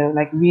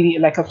 like really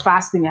like a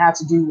fast thing I have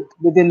to do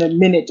within a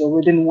minute or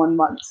within 1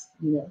 month.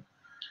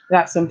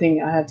 That's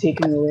something I have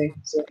taken away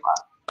so far.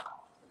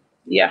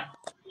 Yeah.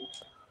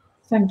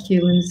 Thank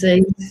you,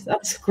 Lindsey.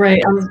 That's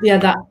great. Yeah,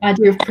 that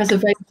idea of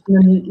preservation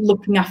and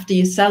looking after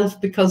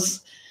yourself,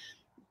 because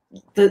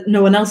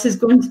no one else is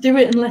going to do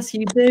it unless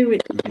you do.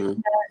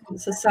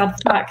 It's a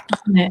sad fact,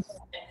 isn't it?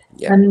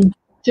 Yeah. And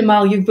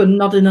Jamaal, you've been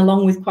nodding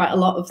along with quite a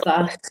lot of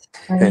that.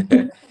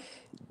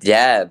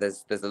 Yeah, there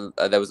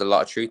was a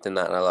lot of truth in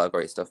that and a lot of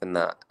great stuff in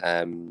that.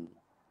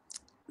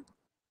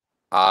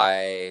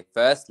 I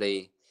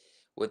firstly,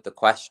 with the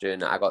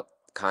question, I got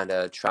kind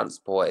of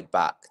transported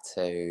back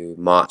to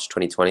March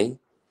 2020,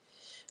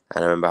 and I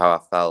remember how I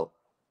felt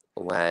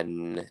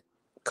when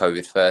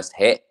COVID first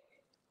hit,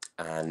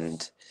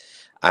 and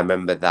I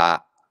remember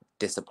that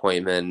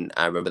disappointment,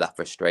 I remember that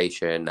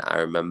frustration, I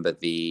remember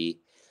the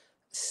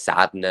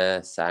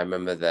sadness, I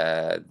remember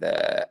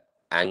the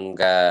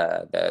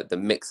anger, the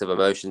mix of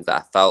emotions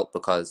that I felt,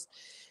 because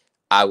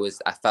I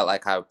felt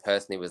like I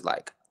personally was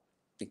like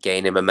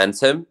gaining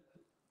momentum,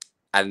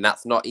 and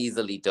that's not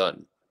easily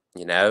done,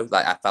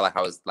 like I felt like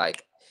I was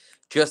like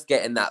just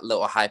getting that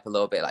little hype a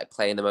little bit, like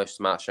playing the most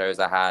smart shows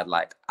I had,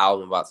 like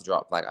album about to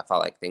drop, like I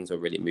felt like things were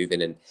really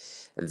moving, and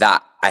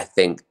that I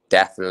think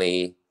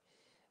definitely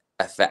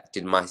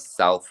affected my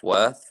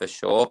self-worth for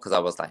sure, because I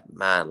was like,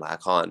 man, like I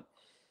can't,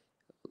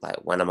 like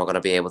when am I going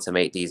to be able to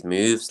make these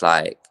moves?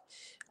 Like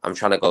I'm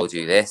trying to go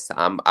do this,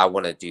 I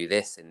want to do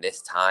this in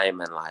this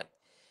time, and like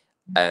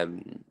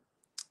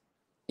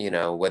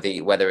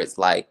whether it's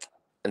like,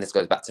 and this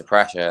goes back to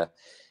pressure,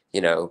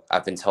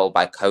 I've been told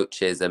by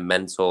coaches and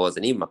mentors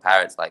and even my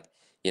parents, like,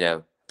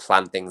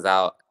 plan things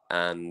out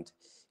and,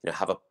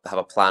 have a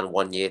plan,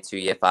 1 year, 2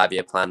 year, 5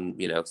 year plan,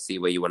 see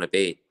where you want to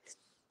be.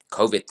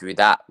 COVID threw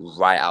that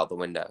right out the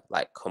window,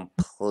 like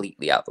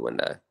completely out the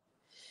window.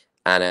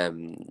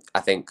 And I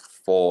think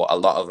for a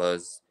lot of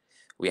us,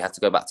 we had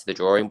to go back to the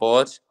drawing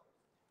board.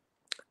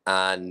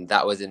 And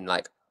that was in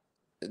like,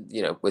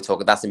 we're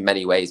talking, that's in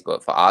many ways,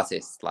 but for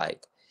artists,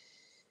 like,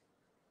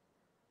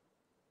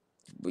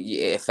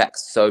 it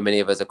affects so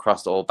many of us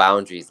across all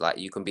boundaries. Like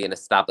you can be an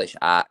established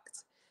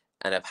act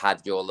and have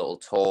had your little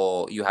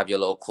tour, you have your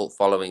little cult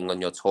following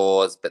on your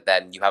tours, but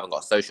then you haven't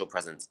got a social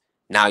presence.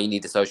 Now you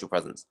need the social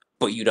presence,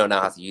 but you don't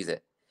know how to use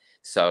it.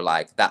 So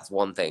like, that's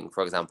one thing,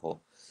 for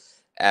example.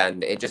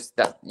 And it just,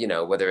 that,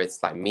 whether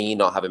it's like me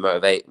not having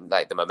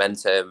like the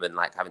momentum and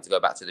like having to go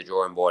back to the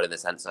drawing board in the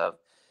sense of,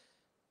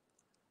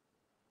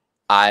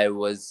 I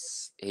wanted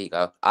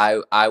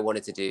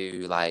to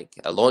do like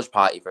a launch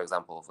party, for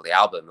example, for the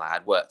album. Like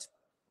I'd worked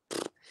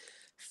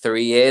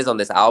 3 years on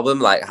this album,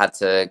 like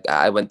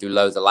I went through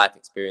loads of life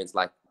experience,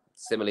 like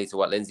similarly to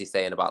what Lindsey's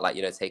saying about like,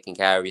 taking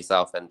care of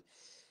yourself, and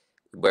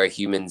we're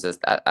humans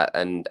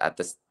and at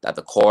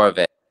the core of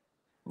it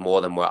more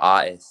than we're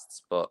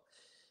artists, but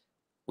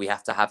we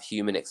have to have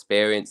human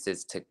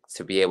experiences to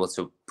be able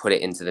to put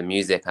it into the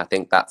music. I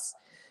think that's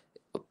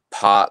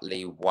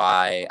partly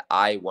why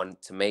I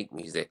wanted to make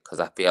music,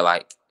 because I feel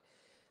like,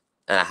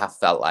 and I have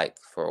felt like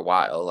for a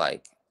while,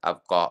 like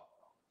I've got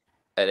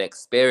an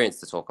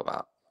experience to talk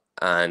about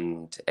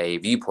and a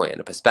viewpoint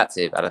and a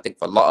perspective. And I think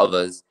for a lot of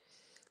us,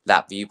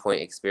 that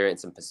viewpoint,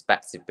 experience and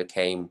perspective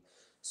became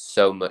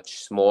so much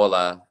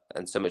smaller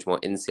and so much more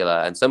insular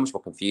and so much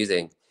more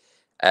confusing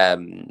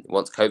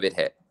once COVID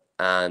hit.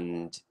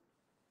 And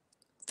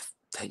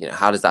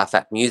how does that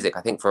affect music?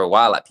 I think for a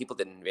while, like people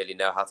didn't really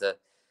know how to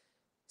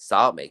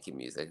start making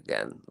music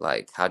again.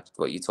 Like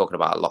what you talking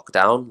about,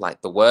 lockdown?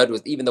 Like the word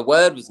was new. The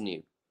word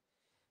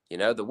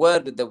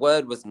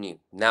was new.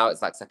 Now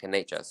it's like second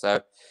nature.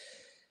 So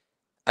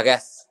I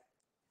guess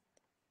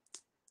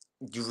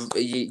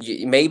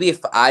you maybe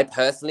if I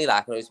personally, like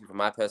I can only speak from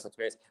my personal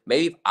experience,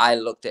 maybe if I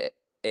looked at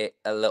it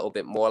a little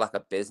bit more like a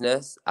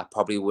business, I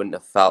probably wouldn't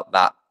have felt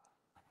that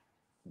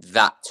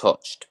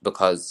touched,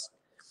 because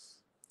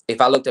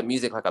if I looked at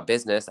music like a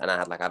business and I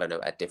had like, I don't know,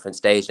 a different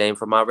stage name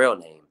from my real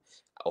name,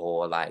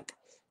 or like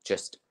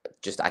just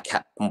I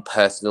kept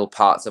personal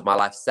parts of my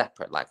life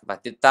separate. Like if I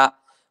did that,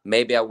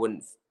 maybe I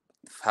wouldn't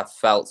have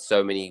felt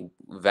so many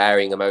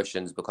varying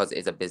emotions, because it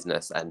is a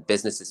business and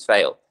businesses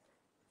fail.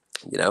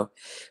 You know,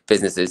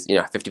 businesses, you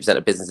know, 50%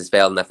 of businesses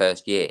fail in their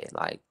first year,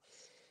 like,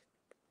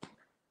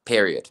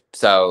 period.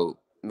 So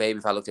maybe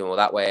if I looked at it all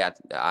that way,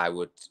 I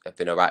would have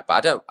been all right. But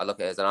I don't. I look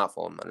at it as an art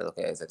form, and I look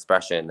at it as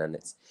expression, and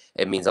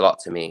it means a lot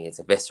to me. It's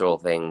a visceral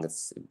thing.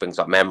 It brings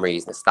up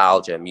memories,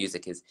 nostalgia.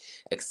 Music is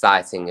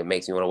exciting. It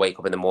makes me want to wake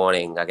up in the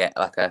morning. I get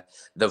like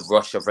the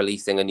rush of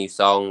releasing a new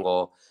song,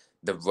 or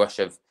the rush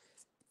of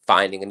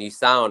finding a new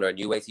sound or a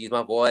new way to use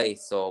my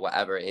voice, or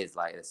whatever it is.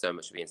 Like, there's so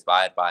much to be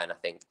inspired by, and I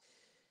think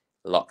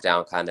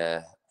lockdown kind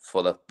of,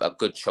 for a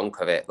good chunk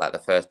of it, like the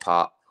first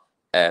part,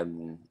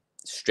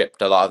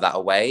 stripped a lot of that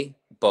away.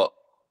 But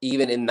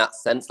even in that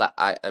sense, like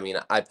I mean,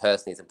 I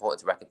personally, it's important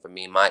to reckon, for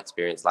me, in my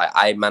experience, like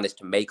I managed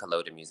to make a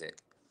load of music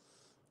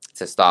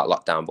to start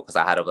lockdown because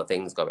I had other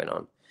things going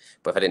on.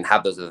 But if I didn't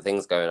have those other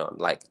things going on,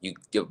 like you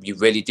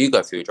really do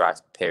go through a dry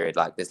period.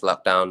 Like this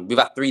lockdown, we've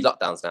had 3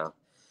 lockdowns now,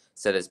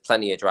 so there's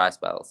plenty of dry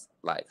spells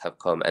like have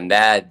come, and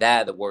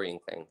they're the worrying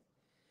thing.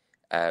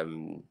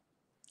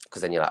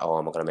 Because then you're like, oh,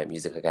 am I going to make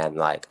music again?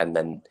 Like, and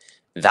then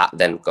that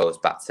then goes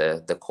back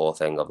to the core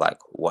thing of like,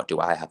 what do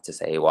I have to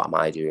say? What am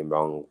I doing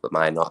wrong? Am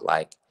I not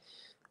like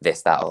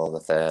this, that, or the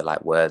third,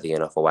 like worthy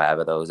enough, or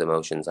whatever those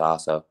emotions are?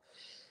 So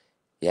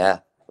yeah,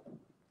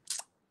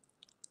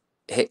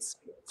 hits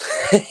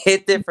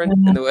hit different,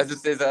 in the words of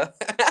Scissor.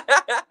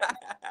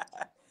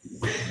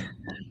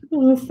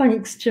 Oh,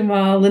 thanks,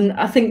 Jamaal. And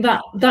I think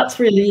that's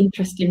really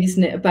interesting,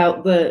 isn't it?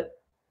 About the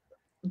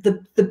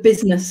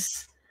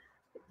business,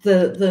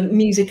 the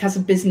music as a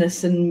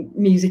business and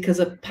music as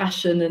a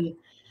passion, and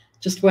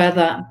just where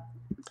that,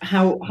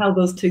 how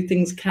those two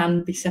things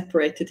can be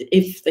separated,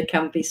 if they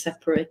can be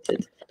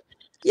separated.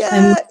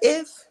 Yeah,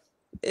 if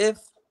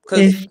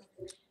because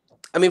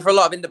I mean, for a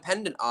lot of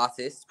independent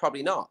artists,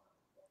 probably not.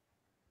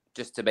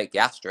 Just to make the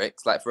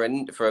asterisks, like for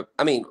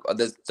I mean,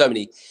 there's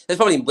probably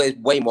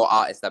way more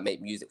artists that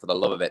make music for the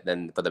love of it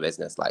than for the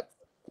business. Like,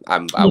 I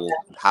will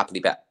happily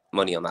bet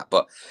money on that.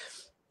 But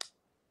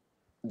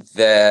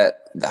the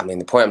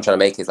point I'm trying to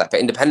make is, like, for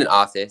independent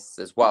artists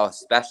as well,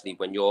 especially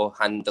when you're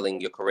handling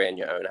your career in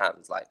your own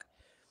hands, like,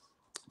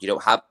 you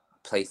don't have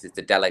places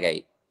to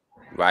delegate,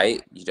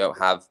 right?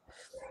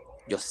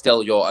 You're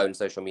still your own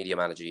social media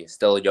manager, you're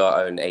still your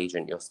own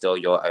agent, you're still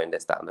your own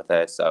this, that, and the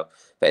third. So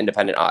for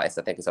independent artists,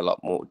 I think it's a lot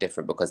more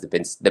different, because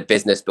the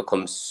business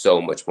becomes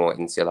so much more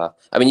insular.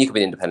 I mean, you could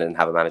be independent and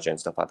have a manager and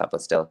stuff like that,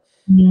 but still,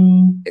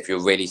 if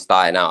you're really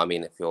starting out, I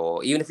mean,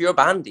 even if you're a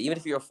band, even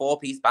if you're a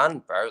 4-piece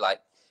band, bro, like,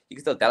 you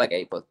can still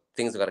delegate, but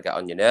things are going to get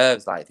on your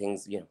nerves. Like,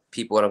 things, you know,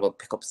 people want to go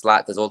pick up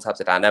slack. There's all types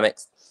of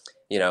dynamics,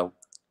 you know,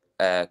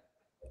 it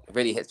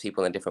really hits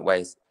people in different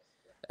ways.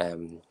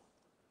 And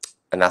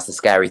that's the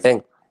scary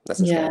thing.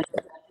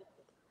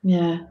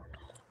 Yeah,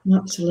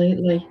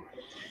 absolutely.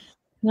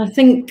 And I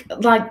think,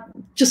 like,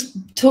 just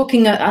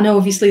talking, I know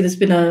obviously there's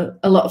been a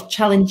lot of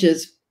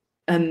challenges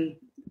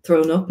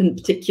thrown up, and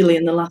particularly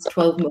in the last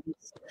 12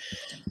 months.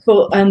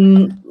 But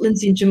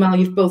Lindsey and Jamaal,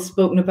 you've both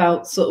spoken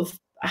about sort of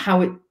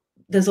how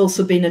there's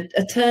also been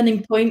a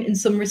turning point in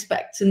some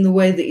respects in the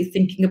way that you're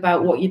thinking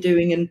about what you're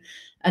doing,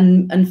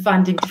 and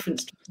finding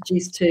different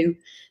strategies to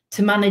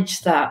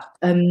manage that.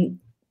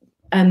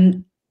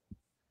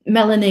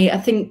 Melanie, I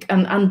think,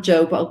 and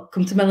Joe, but I'll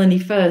come to Melanie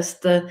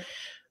first.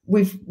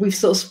 We've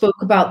sort of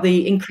spoke about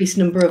the increased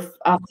number of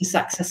artists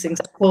accessing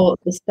support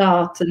at the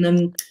start,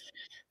 and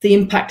the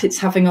impact it's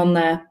having on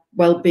their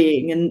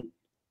well-being, and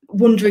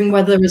wondering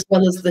whether, as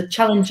well as the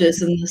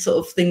challenges and the sort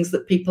of things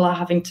that people are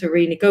having to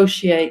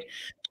renegotiate,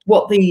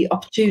 what the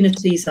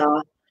opportunities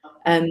are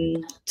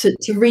to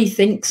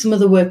rethink some of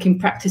the working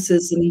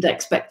practices and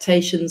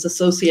expectations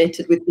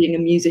associated with being a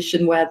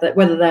musician,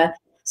 whether they're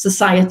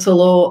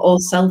societal or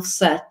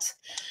self-set,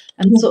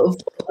 and sort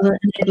of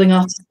enabling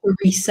artists to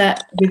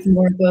reset with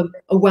more of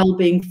a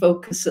well-being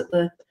focus at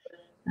the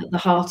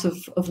heart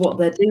of what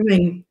they're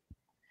doing.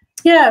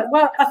 Yeah,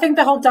 well, I think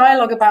the whole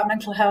dialogue about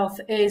mental health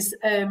is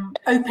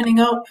opening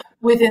up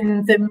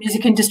within the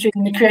music industry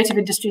and the creative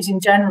industries in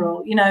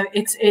general. You know,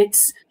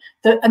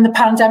 and the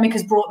pandemic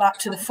has brought that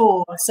to the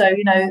fore. So,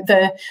 you know,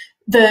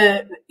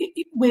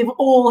 we've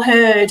all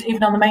heard,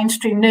 even on the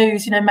mainstream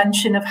news, you know,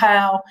 mention of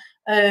how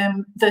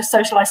the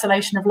social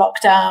isolation of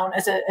lockdown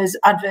has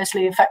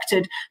adversely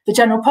affected the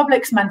general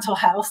public's mental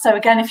health. So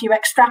again, if you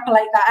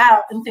extrapolate that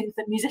out and think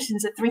that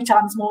musicians are 3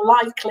 times more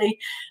likely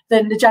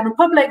than the general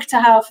public to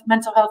have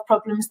mental health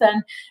problems,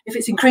 then if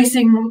it's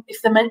increasing,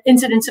 if the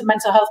incidence of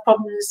mental health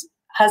problems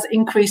has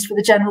increased for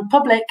the general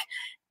public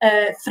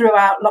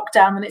throughout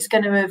lockdown, then it's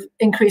going to have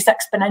increased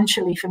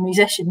exponentially for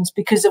musicians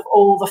because of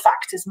all the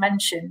factors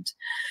mentioned.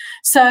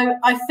 So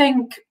I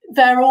think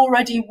there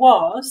already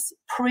was,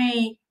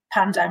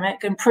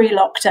 pre-pandemic and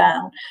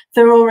pre-lockdown,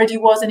 there already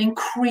was an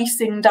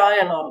increasing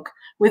dialogue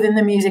within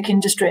the music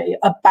industry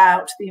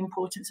about the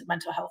importance of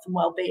mental health and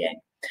well-being.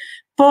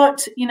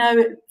 But, you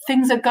know,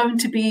 things are going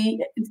to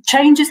be,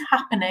 change is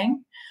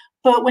happening.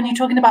 But when you're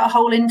talking about a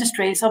whole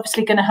industry, it's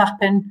obviously going to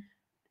happen,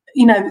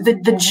 you know,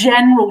 the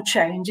general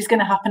change is going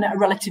to happen at a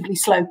relatively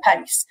slow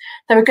pace.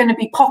 There are going to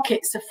be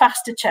pockets of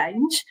faster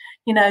change,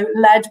 you know,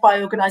 led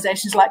by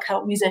organisations like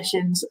Help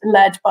Musicians,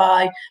 led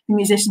by the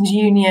Musicians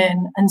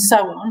Union and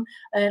so on,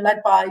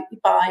 led by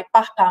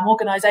BAPAM,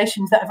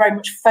 organisations that are very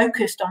much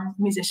focused on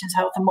musicians'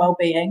 health and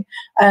well-being,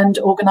 and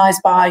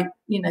organised by,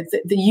 you know,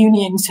 the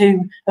unions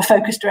who are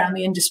focused around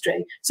the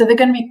industry. So there are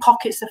going to be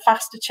pockets of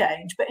faster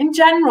change. But in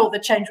general, the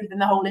change within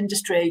the whole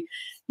industry,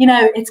 you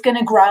know, it's going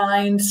to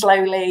grind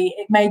slowly.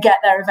 It may get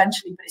there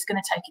eventually, but it's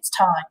going to take its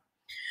time.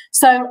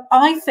 So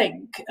I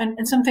think, and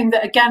something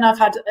that, again, I've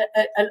had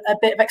a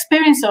bit of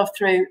experience of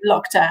through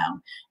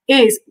lockdown,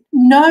 is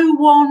no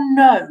one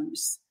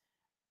knows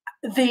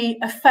the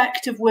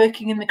effect of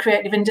working in the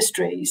creative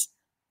industries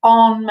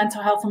on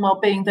mental health and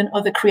well-being than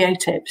other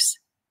creatives.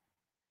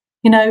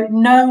 You know,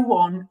 no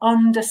one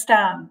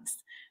understands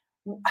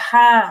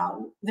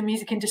how the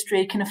music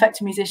industry can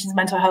affect a musician's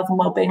mental health and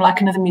well-being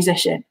like another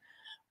musician.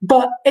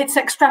 But it's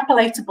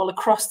extrapolatable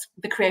across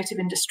the creative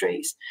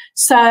industries.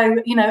 So,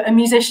 you know, a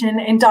musician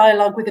in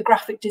dialogue with a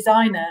graphic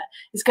designer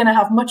is going to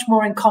have much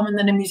more in common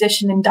than a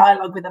musician in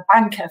dialogue with a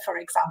banker, for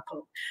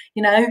example.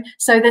 You know,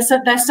 so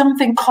there's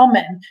something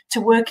common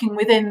to working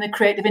within the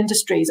creative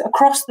industries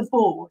across the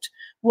board,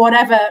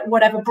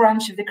 whatever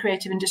branch of the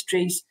creative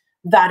industries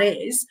that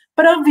is.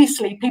 But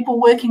obviously, people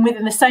working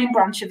within the same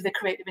branch of the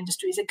creative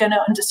industries are going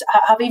to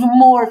have even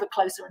more of a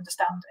closer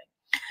understanding.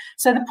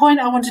 So the point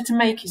I wanted to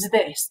make is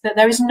this, that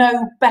there is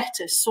no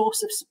better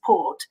source of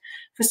support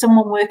for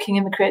someone working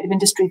in the creative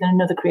industry than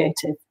another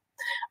creative.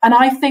 And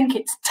I think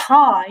it's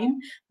time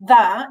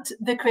that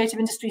the creative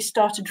industry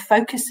started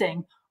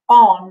focusing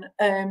on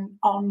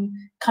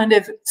kind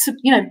of,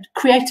 you know,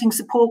 creating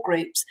support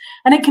groups.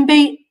 And it can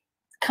be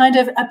kind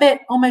of a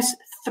bit almost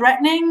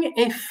threatening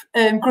if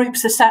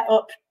groups are set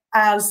up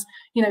as,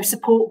 you know,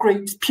 support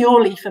groups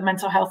purely for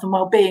mental health and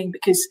well-being,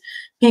 because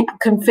people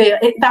can feel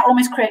it, that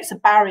almost creates a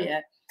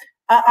barrier.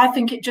 I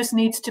think it just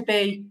needs to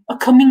be a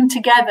coming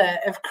together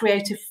of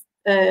creative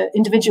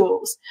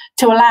individuals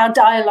to allow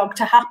dialogue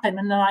to happen,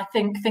 and then I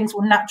think things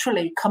will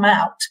naturally come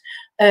out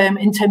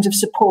in terms of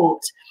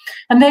support.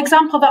 And the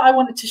example that I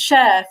wanted to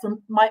share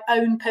from my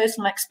own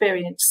personal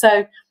experience.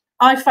 So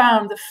I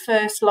found the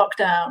first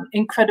lockdown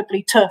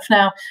incredibly tough.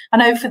 Now, I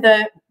know for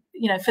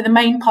the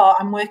main part,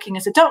 I'm working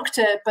as a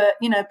doctor, but,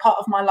 you know, part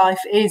of my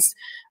life is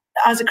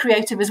as a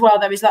creative as well.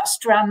 There is that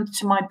strand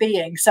to my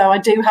being. So I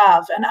do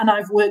have, and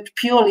I've worked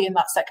purely in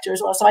that sector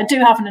as well. So I do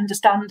have an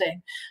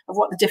understanding of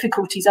what the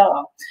difficulties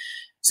are.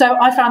 So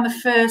I found the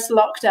first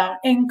lockdown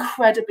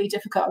incredibly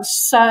difficult. I was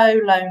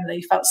so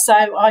lonely, felt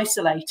so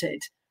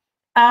isolated.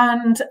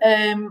 And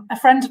a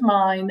friend of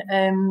mine,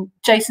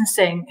 Jason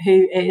Singh,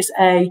 who is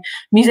a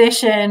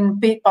musician,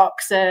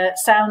 beatboxer,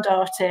 sound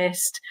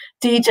artist,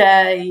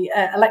 DJ,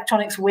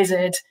 electronics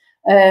wizard,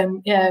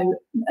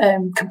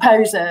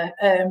 composer,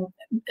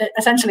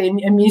 essentially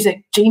a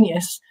music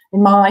genius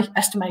in my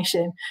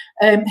estimation,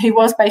 who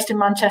was based in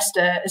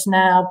Manchester, is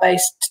now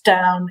based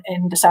down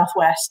in the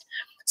southwest.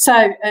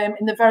 So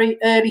in the very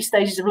early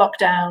stages of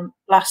lockdown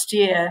last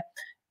year,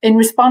 in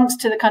response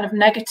to the kind of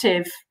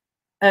negative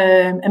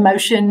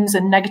emotions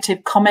and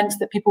negative comments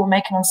that people were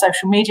making on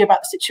social media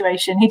about the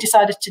situation, he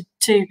decided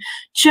to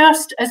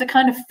just as a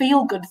kind of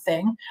feel-good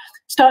thing,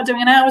 start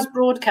doing an hour's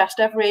broadcast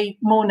every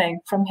morning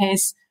from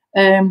his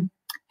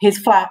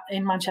flat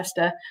in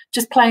Manchester,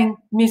 just playing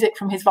music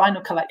from his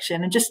vinyl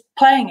collection and just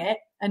playing it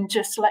and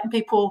just letting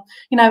people,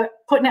 you know,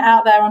 putting it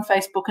out there on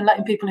Facebook and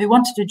letting people who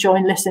wanted to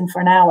join listen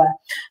for an hour.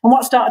 And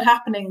what started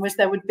happening was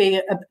there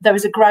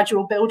was a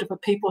gradual build-up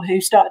of people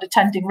who started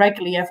attending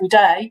regularly every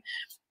day.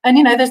 And,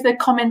 you know, there's the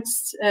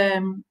comments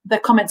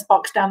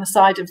box down the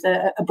side of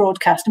a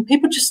broadcast, and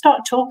people just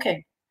started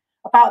talking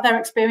about their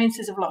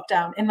experiences of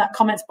lockdown in that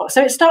comments box.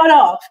 So it started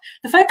off,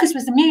 the focus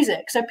was the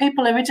music. So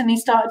people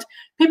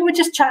were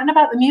just chatting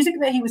about the music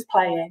that he was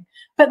playing.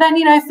 But then,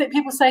 you know,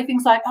 people say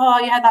things like, oh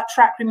yeah, that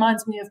track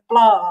reminds me of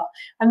blah.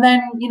 And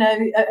then, you know,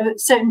 a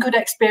certain good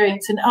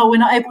experience, and oh, we're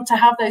not able to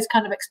have those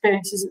kind of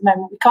experiences at the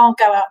moment. We can't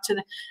go out to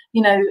the,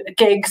 you know,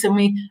 gigs, and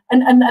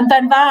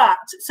then that.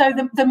 So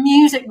the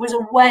music was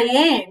a way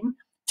in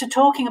to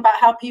talking about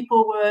how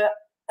people were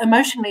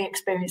emotionally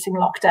experiencing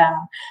lockdown.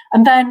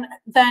 And then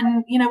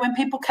you know, when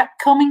people kept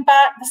coming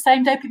back the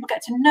same day, people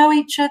get to know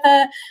each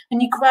other,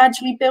 and you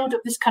gradually build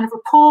up this kind of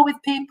rapport with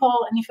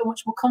people, and you feel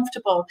much more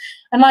comfortable.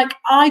 And like,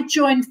 I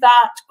joined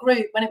that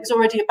group when it was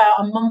already about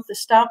a month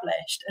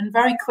established, and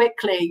very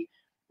quickly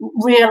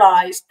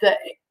realized that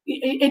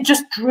it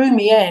just drew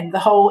me in, the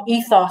whole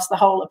ethos, the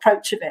whole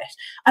approach of it.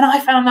 And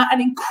I found that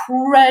an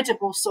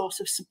incredible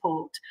source of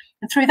support.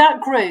 And through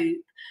that group,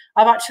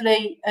 I've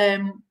actually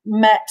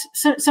met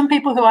some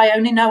people who I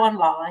only know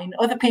online,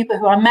 other people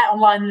who I met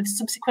online and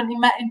subsequently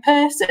met in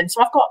person.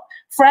 So I've got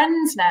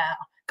friends now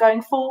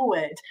going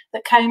forward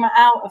that came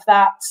out of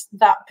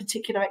that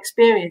particular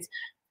experience.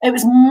 It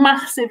was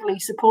massively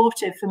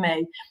supportive for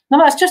me. Now,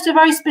 that's just a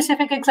very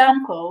specific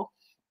example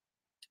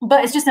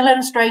But it's just an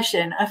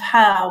illustration of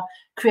how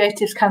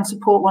creatives can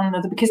support one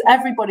another, because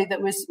everybody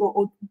that was,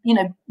 or, you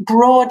know,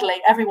 broadly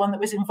everyone that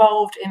was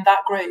involved in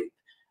that group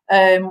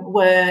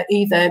were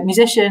either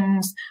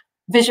musicians,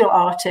 visual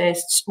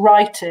artists,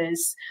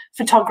 writers,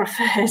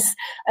 photographers,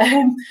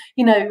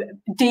 you know,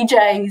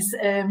 DJs,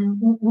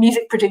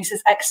 music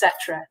producers,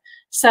 etc.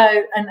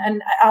 So,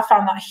 and I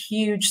found that a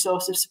huge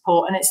source of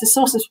support, and it's a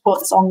source of support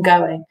that's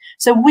ongoing.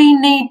 So we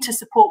need to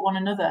support one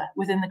another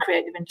within the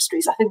creative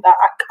industries. I think that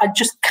I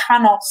just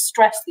cannot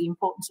stress the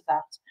importance of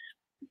that.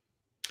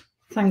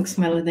 Thanks,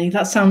 Melanie.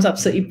 That sounds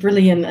absolutely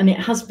brilliant. And it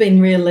has been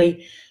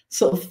really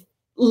sort of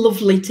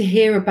lovely to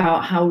hear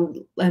about how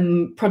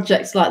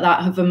projects like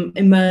that have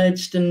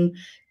emerged and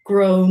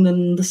grown,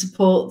 and the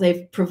support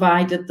they've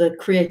provided the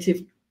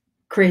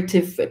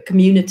creative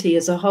community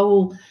as a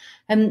whole.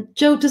 And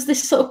Joe, does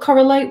this sort of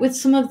correlate with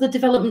some of the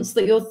developments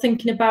that you're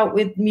thinking about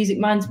with Music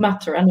Minds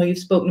Matter? I know you've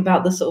spoken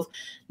about the sort of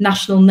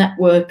national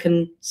network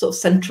and sort of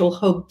central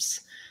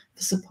hubs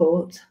for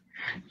support.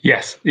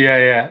 Yes,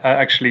 yeah.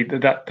 Actually,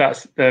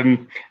 that's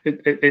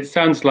it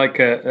sounds like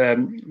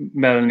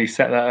Melanie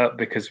set that up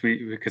because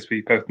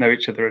we both know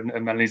each other,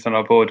 and Melanie's on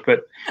our board.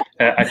 But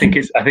I think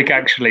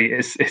actually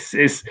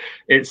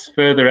it's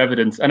further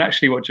evidence, and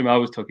actually what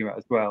Jamaal was talking about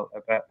as well.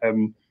 About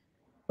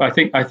I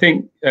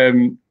think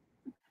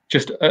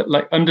just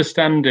like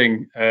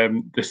understanding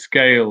the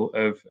scale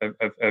of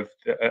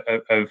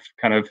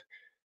kind of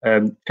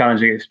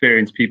challenging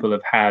experience people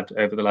have had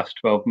over the last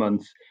 12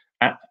 months.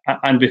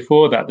 And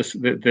before that,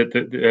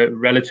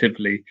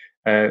 relatively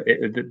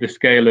the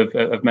scale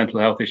of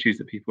mental health issues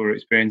that people were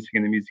experiencing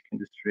in the music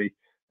industry,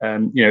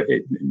 you know,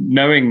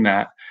 knowing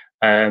that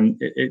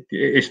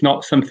it's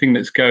not something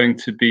that's going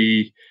to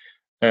be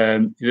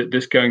kind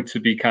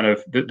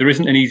of, there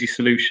isn't an easy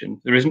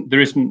solution. There isn't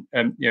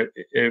you know,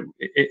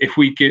 if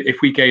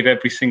we gave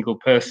every single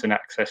person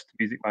access to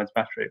Music Minds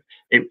Matter,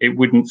 it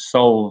wouldn't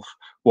solve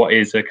what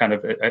is a kind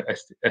of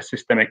a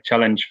systemic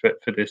challenge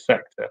for this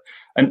sector.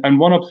 And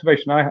one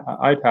observation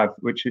I'd have,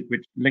 which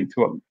linked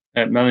to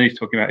what Melanie's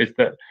talking about, is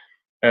that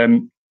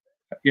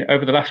you know,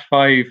 over the last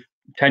 5-10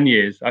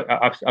 years,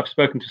 I've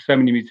spoken to so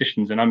many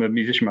musicians, and I'm a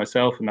musician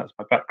myself, and that's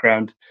my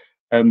background.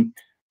 And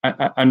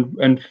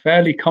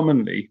fairly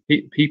commonly,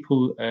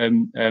 people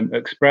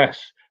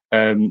express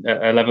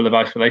a level of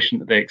isolation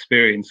that they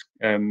experience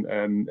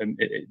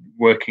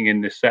working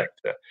in this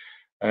sector.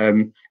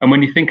 And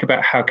when you think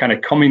about how kind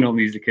of communal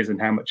music is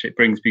and how much it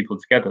brings people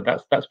together,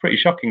 that's pretty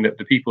shocking that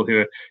the people who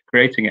are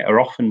creating it are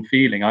often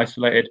feeling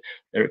isolated.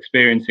 They're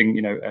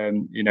experiencing,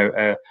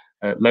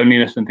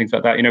 loneliness and things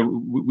like that. You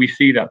know, we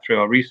see that through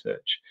our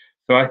research.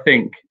 So I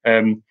think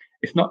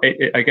it's not,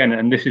 again,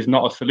 and this is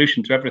not a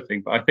solution to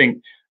everything, but I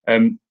think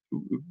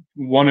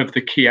one of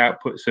the key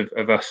outputs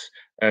of us,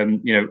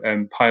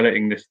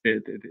 piloting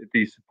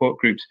these support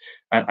groups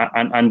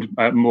and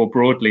more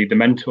broadly the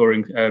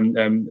mentoring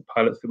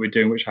pilots that we're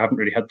doing, which I haven't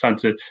really had time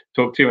to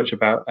talk too much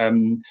about.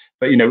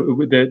 But you know,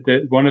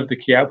 one of the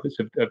key outputs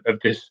of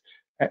this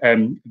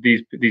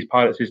these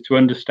pilots is to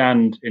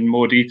understand in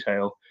more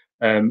detail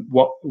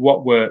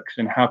what works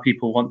and how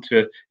people want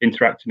to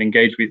interact and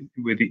engage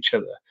with each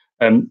other,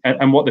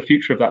 and what the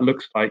future of that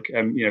looks like,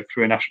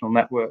 through a national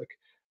network.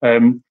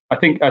 I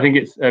think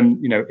it's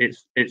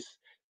it's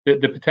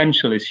the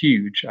potential is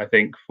huge. I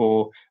think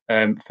for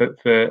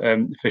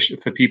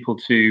people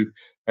to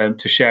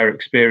share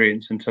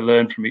experience and to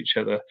learn from each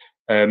other,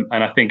 and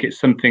I think it's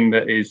something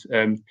that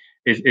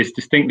is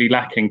distinctly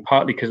lacking,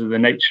 partly because of the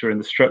nature and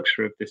the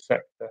structure of this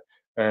sector.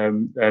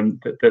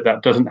 That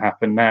doesn't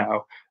happen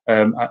now.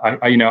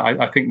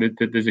 I think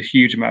that there's a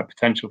huge amount of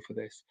potential for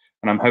this,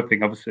 and I'm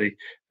hoping, obviously,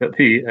 that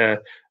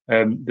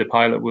the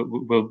pilot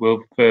will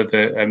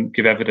further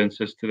give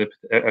evidence as to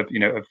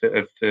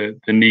the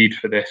need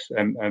for this,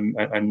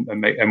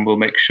 and will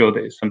make sure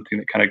that it's something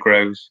that kind of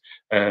grows,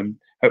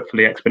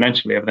 hopefully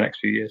exponentially over the next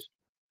few years.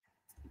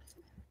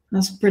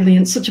 That's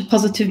brilliant. Such a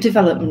positive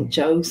development,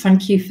 Joe.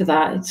 Thank you for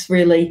that. It's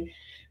really,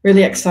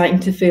 really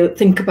exciting to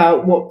think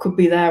about what could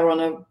be there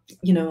on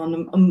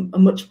a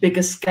much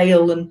bigger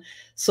scale, and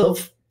sort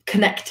of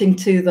connecting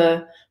to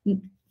the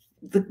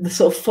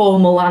sort of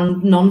formal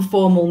and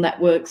non-formal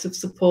networks of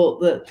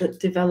support that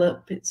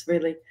develop. It's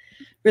really,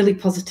 really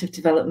positive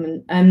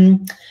development.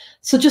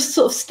 So just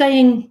sort of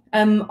staying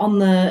on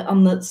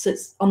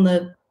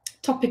the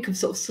topic of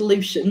sort of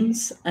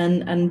solutions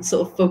and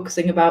sort of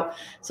focusing about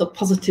sort of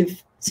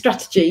positive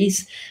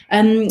strategies.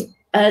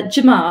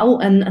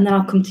 Jamaal, and then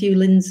I'll come to you,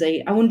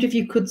 Lindsey. I wonder if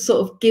you could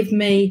sort of give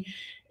me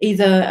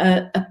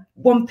either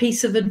one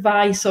piece of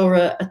advice or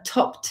a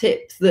top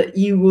tip that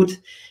you would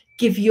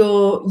give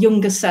your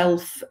younger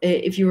self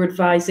if you were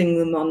advising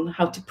them on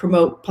how to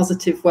promote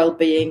positive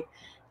well-being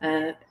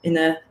in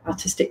an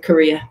artistic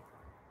career.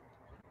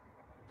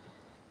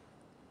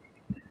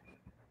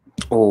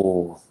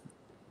 Oh,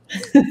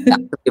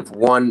 I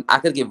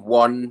could give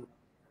one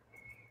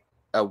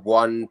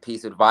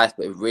piece of advice,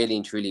 but it really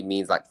and truly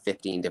means like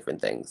 15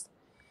 different things,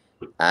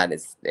 and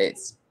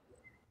it's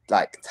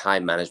like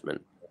time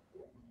management.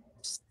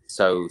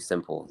 So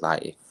simple.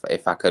 Like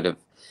if I could have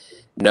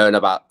knowing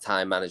about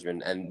time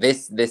management and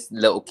this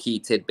little key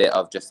tidbit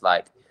of just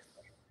like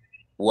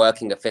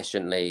working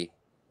efficiently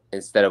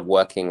instead of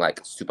working like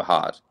super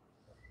hard.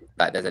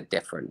 Like there's a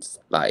difference.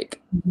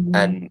 Like,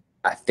 and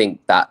I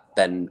think that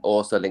then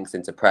also links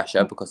into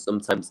pressure, because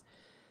sometimes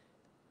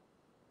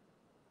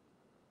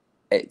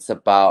it's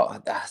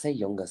about, I say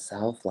younger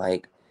self,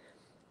 like,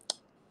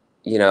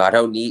 you know,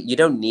 you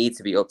don't need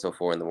to be up till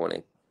 4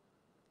 a.m.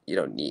 You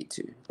don't need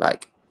to,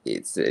 like,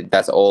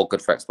 that's all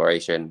good for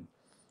exploration,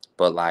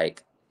 but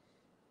like,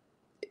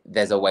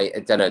 there's a way, I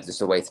don't know,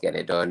 just a way to get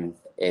it done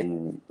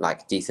in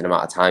like a decent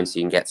amount of time so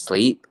you can get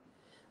sleep.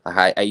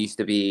 Like I used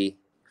to be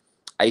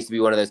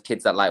one of those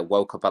kids that like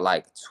woke up at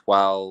like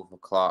 12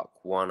 o'clock,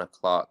 1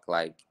 o'clock,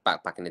 like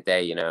back in the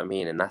day, you know what I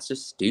mean? And that's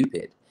just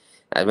stupid.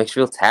 It makes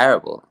you feel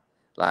terrible.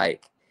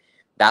 Like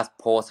that's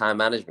poor time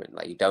management.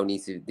 Like you don't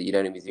need to be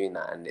doing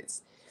that. And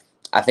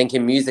I think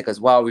in music as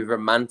well, we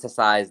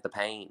romanticize the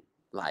pain.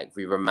 Like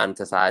we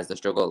romanticize the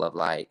struggle of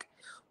like,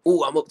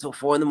 oh, I'm up till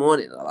 4 a.m. Or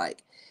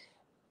like,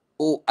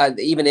 oh,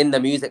 even in the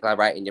music, like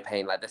writing your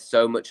pain, like there's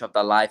so much of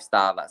the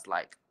lifestyle that's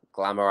like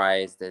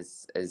glamorized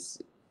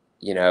as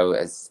you know,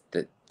 as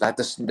the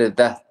what's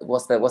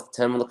the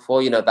term I'm looking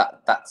for? You know,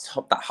 that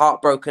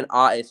heartbroken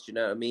artist. You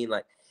know what I mean?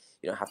 Like,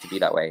 you don't have to be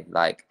that way.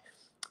 Like,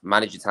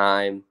 manage your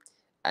time,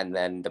 and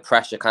then the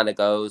pressure kind of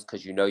goes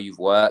because you know you've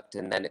worked,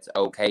 and then it's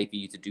okay for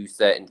you to do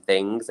certain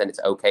things, and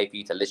it's okay for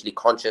you to literally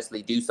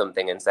consciously do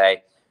something and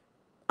say,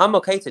 I'm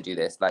okay to do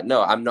this. Like,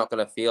 no, I'm not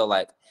gonna feel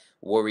like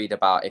worried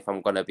about if I'm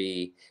gonna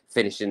be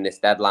finishing this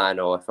deadline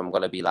or if I'm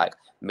gonna be like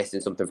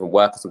missing something from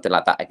work or something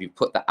like that. If you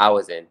put the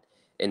hours in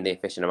the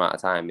efficient amount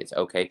of time, it's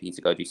okay for you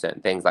to go do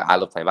certain things. Like I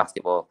love playing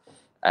basketball.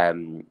 I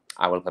want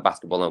to play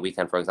basketball on a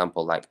weekend, for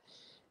example. Like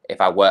if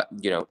I work,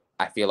 you know,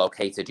 I feel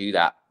okay to do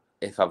that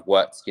if I've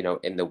worked, you know,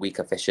 in the week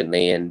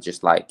efficiently and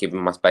just like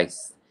giving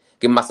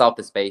myself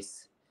the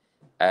space.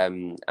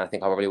 And I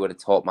think I probably would have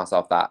taught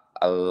myself that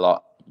a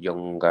lot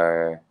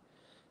younger.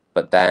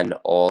 But then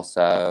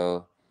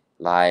also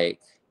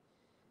like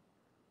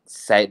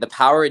say the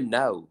power in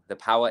no,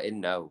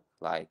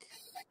 like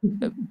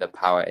the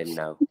power in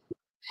no.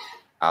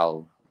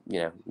 I'll, you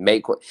know,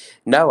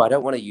 no, I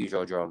don't want to use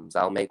your drums.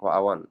 I'll make what I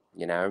want,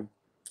 you know,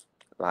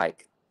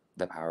 like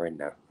the power in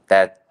no.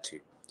 There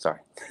too. Sorry.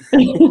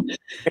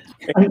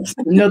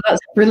 No,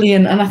 that's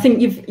brilliant. And I think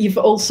you've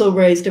also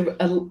raised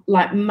a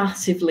like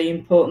massively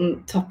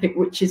important topic,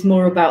 which is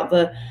more about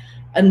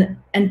an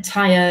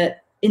entire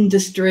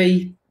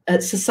industry,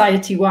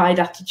 society-wide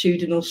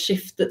attitudinal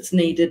shift that's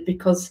needed,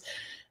 because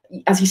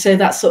as you say,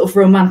 that sort of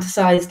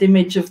romanticized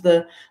image of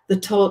the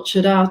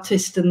tortured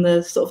artist and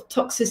the sort of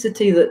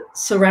toxicity that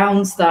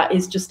surrounds that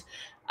is just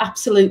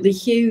absolutely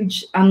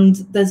huge. And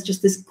there's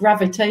just this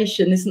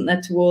gravitation, isn't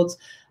there, towards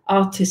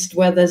artists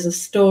where there's a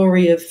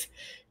story of,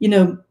 you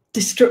know,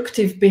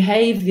 destructive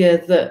behavior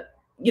that,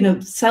 you know,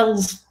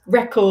 sells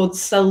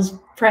records, sells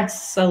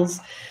press, sells,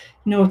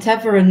 you know,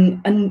 whatever.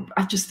 And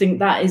I just think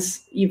that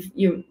is,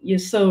 you're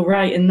so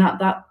right in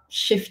that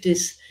shift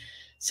is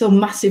so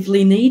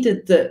massively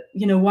needed that,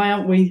 you know, why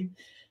aren't we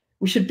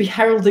should be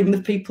heralding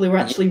the people who are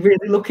actually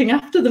really looking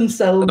after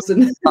themselves.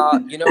 And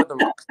you know what the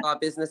rock star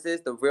business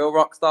is? The real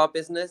rock star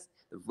business?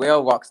 The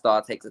real rock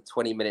star takes a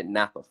 20-minute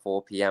nap at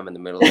 4 p.m. in the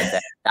middle of the day.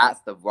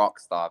 That's the rock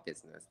star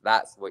business.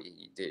 That's what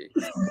you do.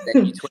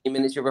 Then you 20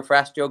 minutes, you're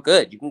refreshed, you're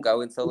good. You can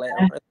go until later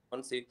on if you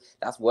want to.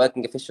 That's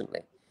working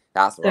efficiently.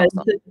 That's the rock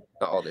star.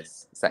 Not all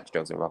this sex,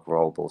 drugs, and rock and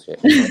roll bullshit.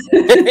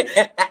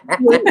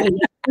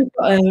 We've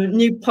got a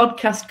new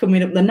podcast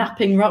coming up, The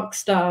Napping Rock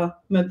Star.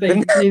 My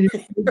big new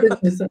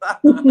business.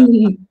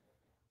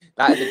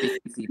 That is a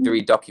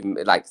BBC3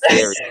 document, like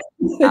series.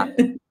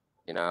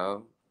 You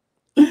know.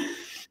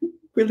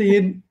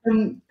 Brilliant.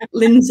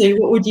 Lindsey,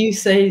 what would you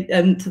say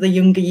to the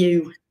younger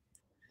you?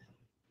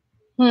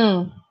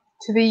 To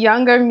the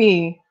younger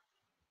me,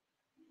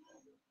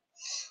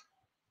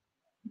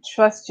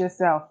 trust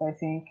yourself. I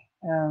think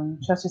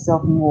trust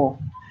yourself more,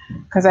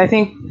 because I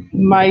think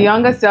my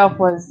younger self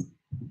because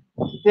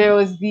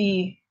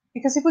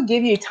people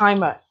give you a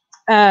timer.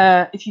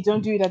 If you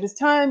don't do it at this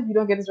time, you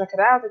don't get this record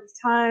out at this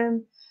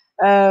time,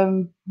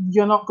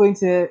 you're not going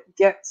to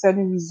get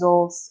certain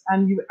results.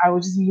 And I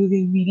was just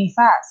moving really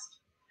fast.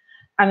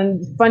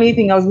 And the funny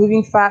thing, I was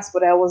moving fast,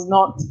 but I was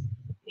not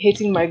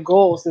hitting my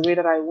goals the way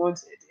that I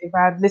wanted. If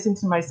I had listened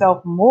to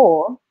myself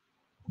more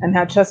and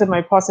had trusted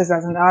my process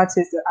as an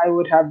artist, I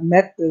would have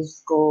met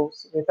those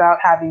goals without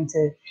having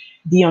to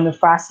be on the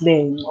fast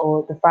lane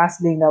or the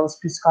fast lane that was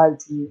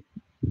prescribed to you.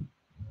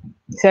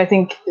 So I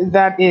think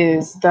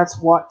that's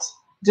what,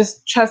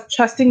 just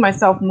trusting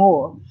myself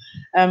more,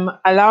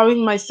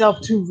 allowing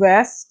myself to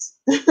rest.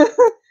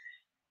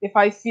 If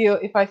I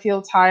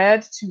feel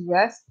tired, to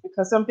rest,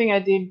 because something I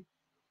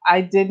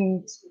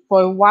didn't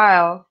for a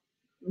while.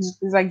 It's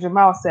like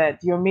Jamaal said,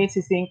 you're made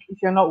to think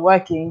if you're not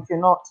working, if you're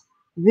not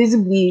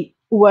visibly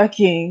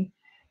working,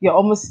 you're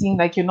almost seen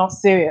like you're not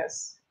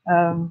serious.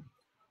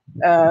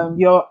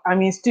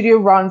 Studio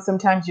runs,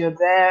 sometimes you're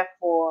there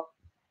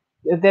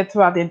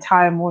throughout the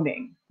entire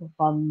morning,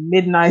 from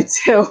midnight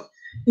till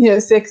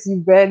 6, you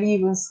barely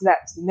even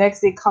slept. The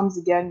next day comes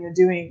again, you're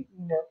doing,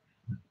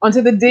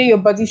 until the day your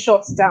body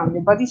shuts down.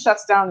 Your body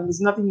shuts down and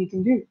there's nothing you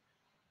can do.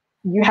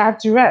 You have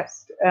to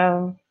rest.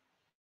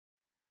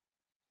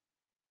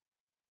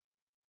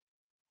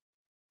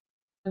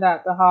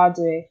 That the hard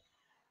way,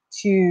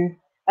 to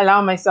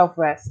allow myself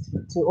rest,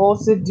 to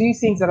also do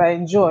things that I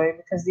enjoy,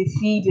 because they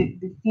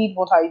feed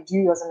what I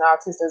do as an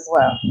artist as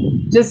well.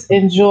 Just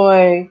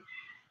enjoy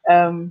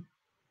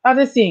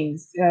other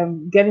things,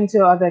 get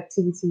into other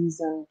activities,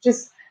 and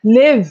just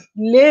live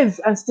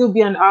and still be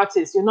an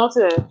artist. You're not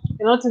a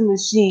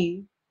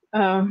machine.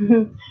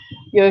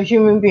 You're a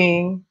human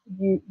being.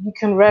 You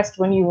can rest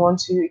when you want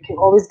to. You can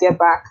always get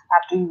back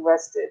after you've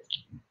rested.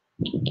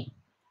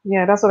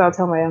 Yeah, that's what I'll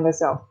tell my younger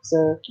self.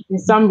 So in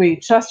summary,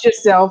 trust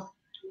yourself,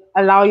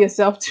 allow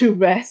yourself to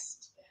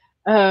rest.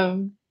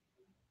 Allow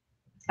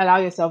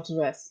yourself to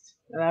rest.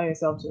 Allow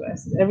yourself to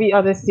rest. Every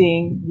other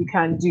thing you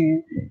can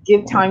do,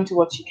 give time to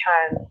what you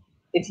can.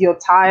 If you're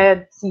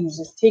tired, please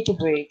just take a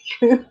break,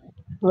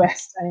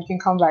 rest, and you can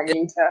come back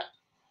later.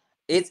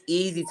 It's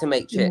easy to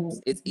make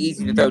chips. It's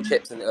easy to throw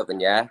chips in the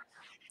oven, yeah?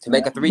 To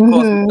make a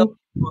 3-course meal,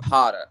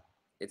 harder.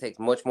 It takes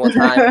much more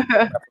time,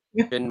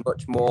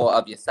 much more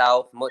of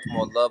yourself, much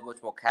more love,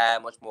 much more care,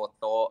 much more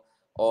thought,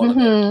 all of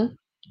it.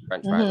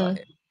 French fries out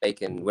here.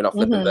 Bacon, we're not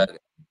flipping burgers.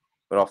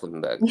 We're not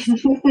flipping burgers.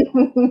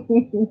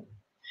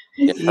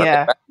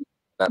 Yeah.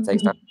 That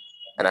takes time.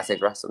 And that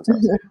takes rest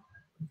sometimes.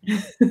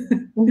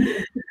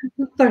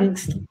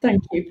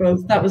 Thank you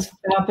both. That was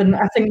fab, and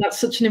I think that's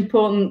such an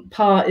important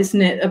part,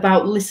 isn't it,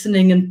 about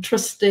listening and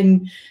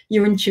trusting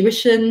your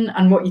intuition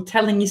and what you're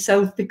telling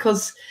yourself,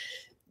 because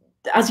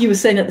as you were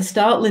saying at the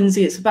start,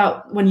 Lindsey, it's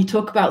about, when you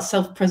talk about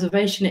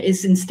self-preservation, it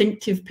is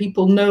instinctive.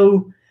 People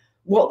know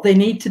what they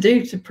need to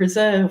do to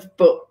preserve,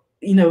 but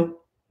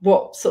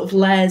what sort of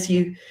layers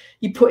you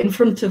put in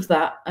front of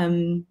that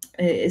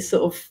is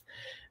sort of,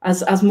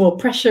 as more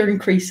pressure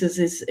increases,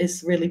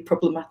 is really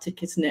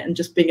problematic, isn't it? And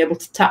just being able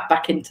to tap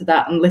back into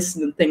that and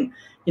listen and think,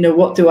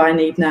 what do I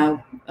need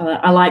now?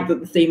 I like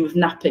that the theme of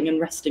napping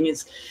and resting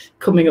is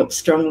coming up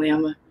strongly.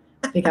 I'm a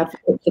big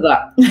advocate for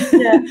that.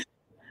 Yeah.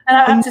 And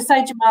I have to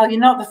say, Jamaal, you're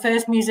not the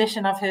first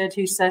musician I've heard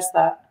who says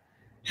that.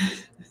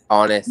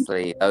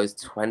 Honestly, those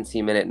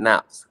 20-minute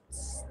naps,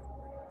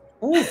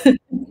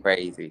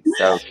 crazy.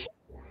 So,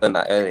 done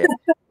that earlier.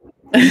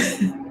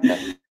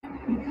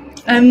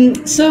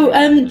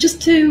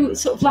 Just to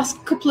sort of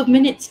last couple of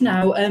minutes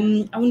now, I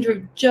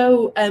wonder,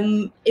 Joe,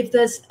 if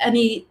there's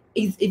any,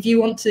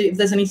 if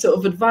there's any sort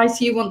of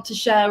advice you want to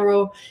share,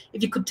 or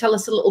if you could tell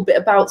us a little bit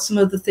about some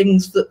of the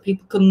things that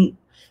people can,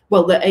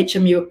 that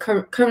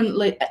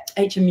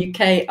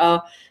HMUK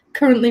are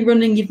currently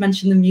running. You've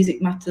mentioned the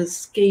Music Matters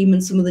scheme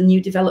and some of the new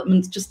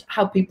developments, just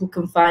how people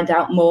can find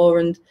out more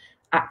and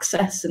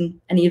access, and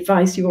any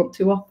advice you want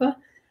to offer.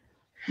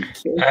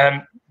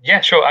 Yeah,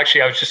 sure.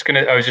 Actually, I was just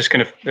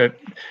gonna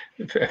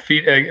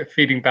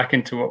feeding back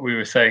into what we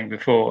were saying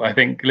before. I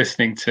think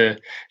listening to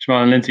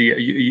Jamaal and Lindsey,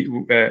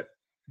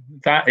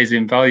 that is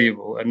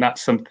invaluable, and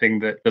that's something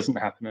that doesn't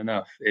happen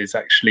enough. Is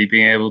actually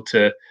being able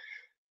to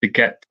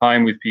get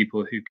time with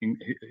people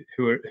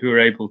who are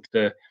able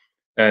to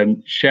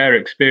share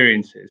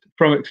experiences,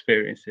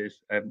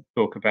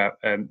 talk about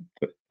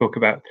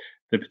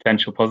the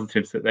potential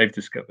positives that they've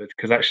discovered.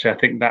 Because actually, I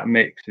think that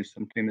mix is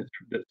something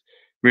that's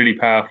really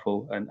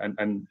powerful,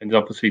 and is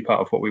obviously part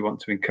of what we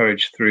want to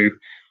encourage through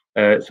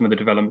some of the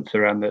developments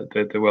around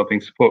the wellbeing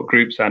support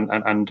groups and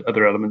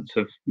other elements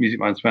of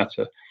Music Minds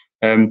Matter.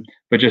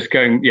 But just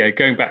going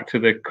back to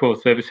the core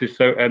services.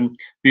 So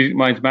Music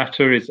Minds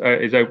Matter is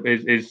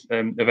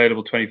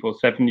available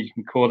 24/7. You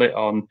can call it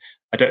on.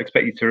 I don't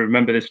expect you to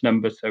remember this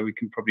number, so we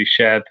can probably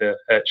share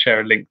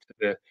a link to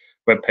the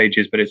web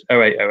pages. But it's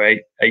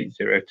 0808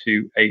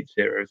 802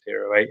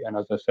 8008. And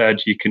as I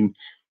said, you can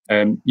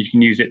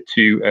use it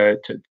to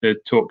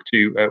talk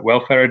to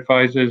welfare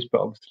advisors,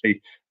 but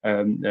obviously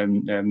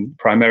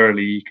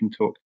primarily you can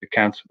talk to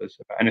counsellors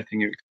about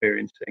anything you're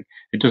experiencing.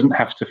 It doesn't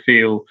have to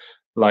feel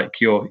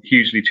like you're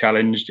hugely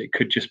challenged. It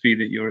could just be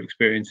that you're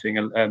experiencing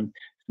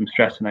some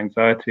stress and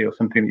anxiety, or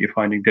something that you're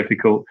finding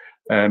difficult,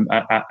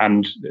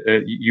 and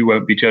you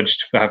won't be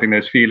judged for having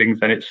those feelings.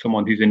 And it's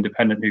someone who's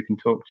independent who can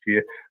talk to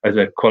you as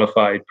a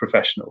qualified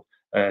professional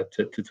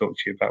to talk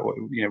to you about what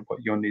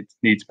your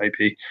needs may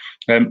be.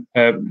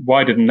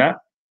 Wider than that,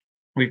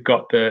 we've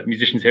got the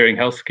Musicians Hearing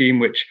Health Scheme,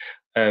 which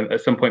at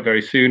some point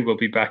very soon will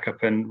be back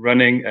up and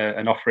running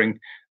and offering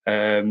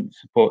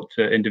support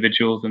to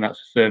individuals, and that's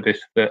a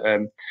service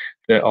that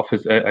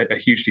offers a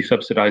hugely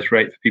subsidised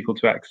rate for people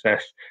to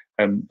access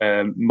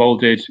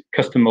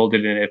custom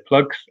molded in-ear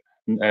plugs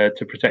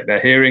to protect their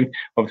hearing.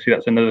 Obviously,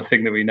 that's another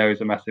thing that we know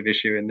is a massive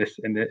issue in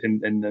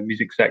the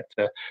music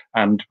sector,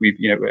 and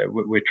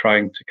we're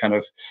trying to kind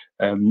of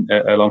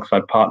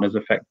alongside partners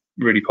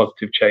really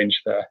positive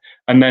change there.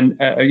 And then,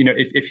 you know,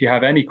 if you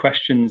have any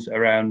questions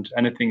around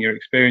anything you're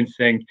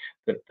experiencing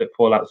that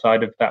fall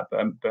outside of that,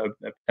 but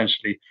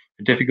potentially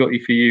a difficulty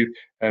for you,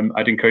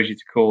 I'd encourage you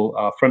to call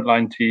our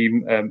frontline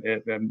team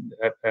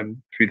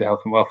through the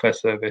Health and Welfare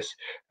Service,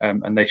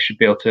 and they should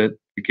be able to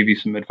give you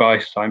some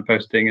advice,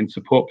 signposting, and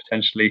support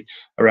potentially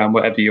around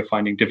whatever you're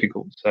finding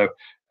difficult. So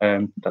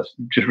that's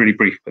just really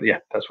brief, but yeah,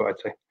 that's what I'd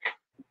say.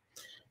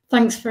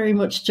 Thanks very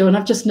much, Joe. And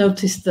I've just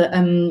noticed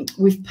that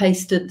we've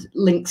pasted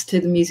links to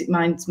the Music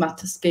Minds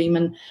Matter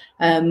scheme,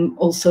 and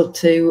also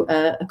to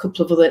a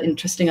couple of other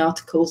interesting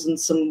articles, and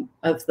some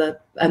of the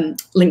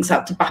links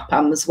out to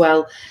BAPAM as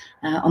well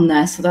on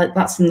there. So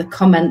that's in the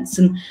comments.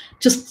 And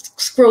just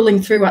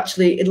scrolling through,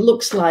 actually, it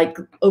looks like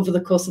over the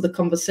course of the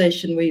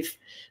conversation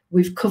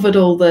we've covered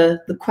all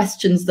the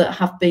questions that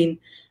have been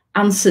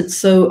answered.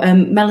 So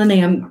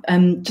Melanie,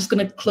 I'm just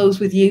going to close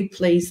with you,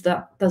 please.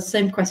 The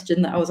same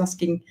question that I was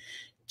asking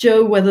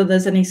Joe, whether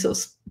there's any sort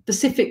of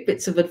specific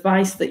bits of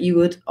advice that you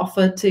would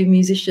offer to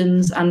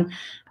musicians, and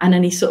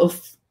any sort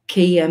of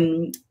key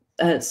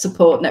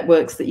support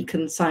networks that you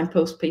can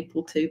signpost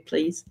people to,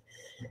 please.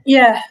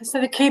 Yeah, so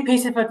the key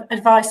piece of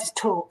advice is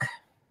talk.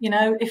 You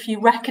know, if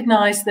you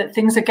recognise that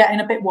things are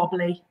getting a bit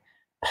wobbly,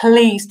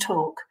 please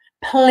talk.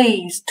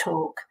 Please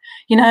talk.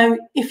 You know,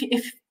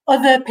 if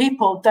other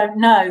people don't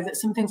know that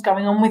something's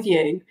going on with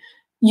you,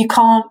 you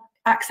can't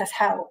access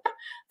help.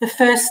 The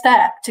first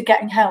step to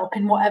getting help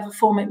in whatever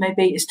form it may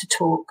be is to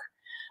talk.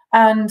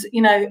 And,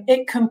 you know,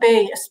 it can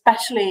be,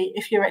 especially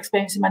if you're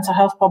experiencing mental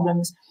health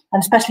problems,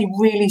 and especially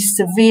really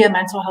severe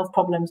mental health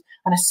problems,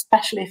 and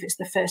especially if it's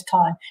the first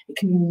time, it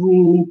can be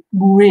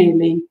really,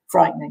 really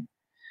frightening.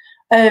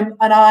 And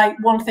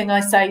one thing I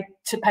say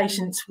to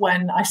patients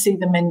when I see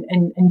them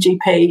in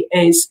GP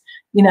is,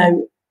 you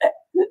know,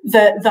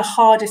 the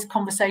hardest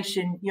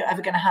conversation you're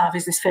ever going to have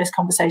is this first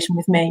conversation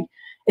with me.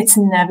 It's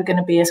never going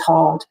to be as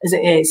hard as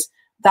it is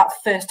that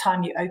first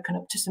time you open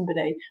up to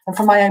somebody. And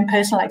from my own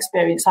personal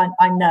experience, I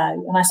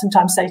know, and I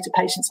sometimes say to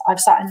patients, I've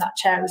sat in that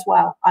chair as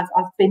well. I've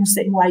been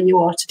sitting where you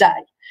are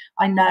today.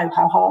 I know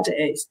how hard it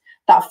is.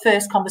 That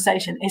first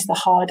conversation is the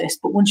hardest,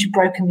 but once you've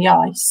broken the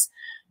ice,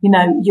 you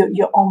know,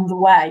 you're on the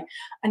way.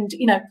 And,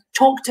 you know,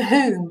 talk to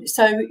whom?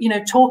 So, you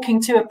know,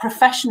 talking to a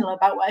professional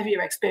about whatever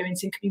you're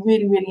experiencing can be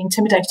really, really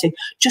intimidating.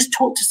 Just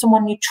talk to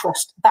someone you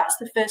trust. That's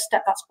the first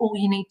step. That's all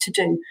you need to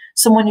do.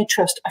 Someone you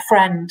trust, a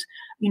friend,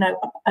 you know,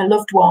 a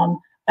loved one.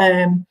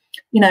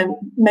 You know,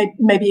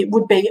 maybe it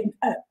would be,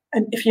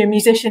 if you're a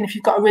musician, if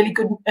you've got a really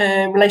good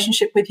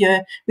relationship with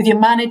your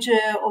manager,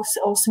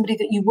 or somebody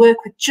that you work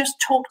with, just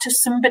talk to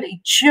somebody.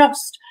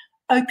 Just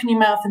open your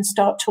mouth and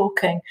start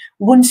talking.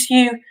 Once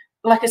you,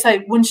 like I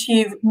say, once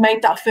you've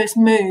made that first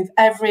move,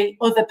 every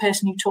other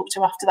person you talk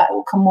to after that, it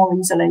will come more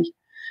easily.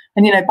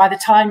 And, you know, by the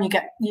time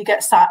you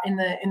get sat in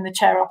the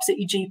chair opposite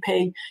your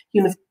GP,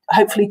 you'll have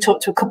hopefully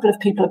talked to a couple of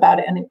people about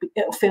it, and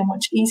it'll feel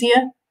much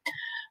easier.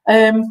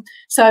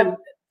 So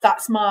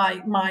that's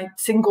my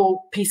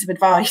single piece of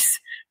advice,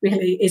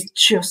 really, is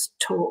just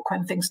talk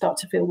when things start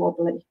to feel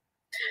wobbly.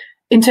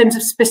 In terms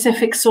of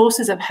specific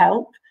sources of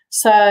help,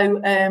 so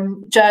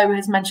Joe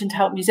has mentioned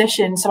Help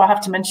Musicians, so I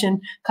have to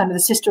mention kind of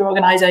the sister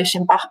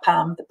organisation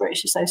BAPAM, the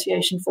British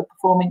Association for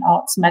Performing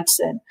Arts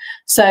Medicine.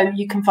 So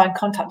you can find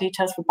contact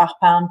details for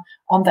BAPAM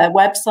on their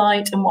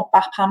website, and what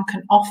BAPAM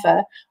can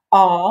offer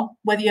are,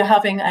 whether you're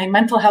having a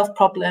mental health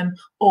problem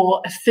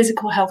or a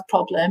physical health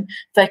problem,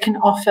 they can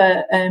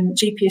offer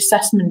GP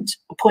assessment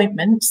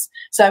appointments.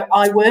 So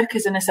I work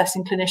as an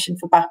assessing clinician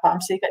for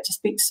BAPAM, so you get to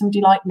speak to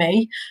somebody like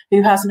me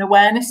who has an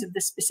awareness of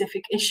the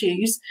specific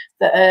issues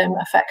that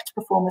affect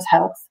performers'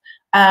 health,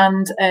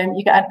 and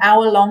you get an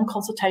hour-long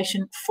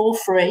consultation for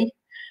free,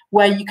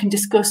 where you can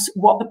discuss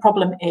what the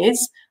problem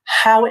is,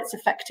 how it's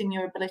affecting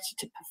your ability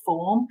to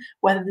perform,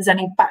 whether there's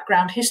any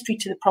background history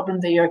to the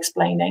problem that you're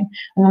explaining,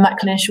 and then that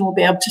clinician will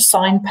be able to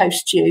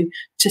signpost you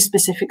to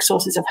specific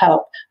sources of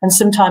help. And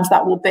sometimes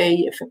that will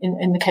be,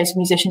 in the case of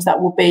musicians,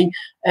 that will be,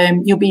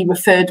 you'll be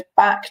referred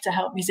back to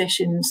Help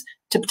Musicians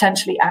to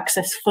potentially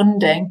access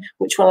funding,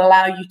 which will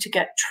allow you to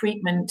get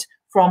treatment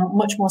from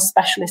much more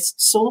specialist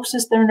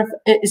sources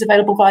that is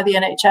available via the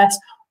NHS,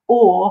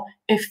 or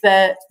if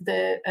the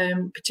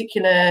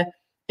particular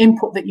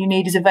input that you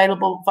need is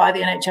available via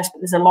the NHS, but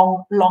there's a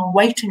long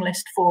waiting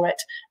list for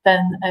it,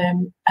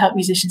 then Help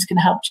Musicians can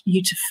help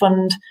you to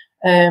fund,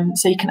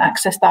 so you can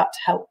access that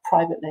help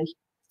privately.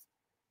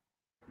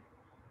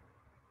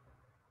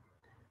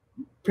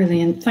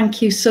 Brilliant.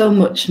 Thank you so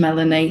much,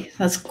 Melanie.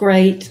 That's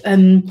great.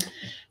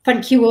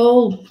 Thank you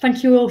all.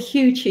 Thank you all.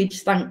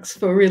 Huge thanks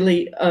for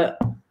really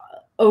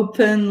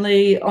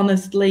openly,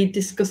 honestly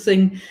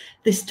discussing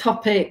this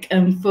topic,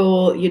 and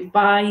for your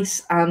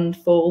advice and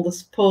for all the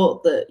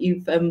support that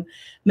you've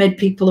made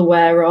people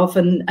aware of.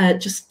 And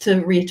just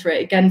to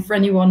reiterate again, for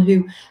anyone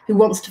who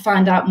wants to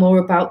find out more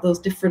about those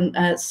different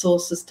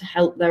sources to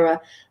help, there are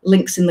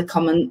links in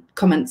the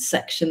comments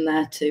section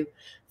there to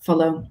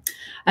follow.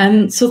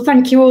 So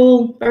thank you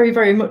all very,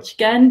 very much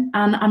again.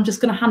 And I'm just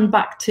going to hand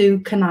back to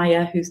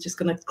Kanaya, who's just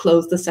going to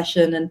close the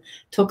session and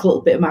talk a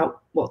little bit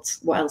about what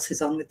else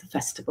is on with the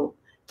festival.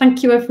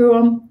 Thank you,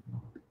 everyone.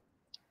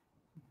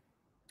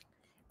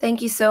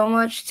 Thank you so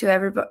much to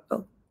everybody.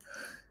 Oh,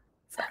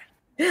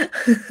 sorry.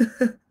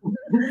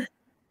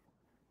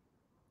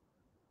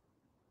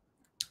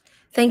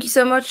 Thank you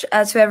so much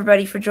to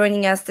everybody for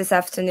joining us this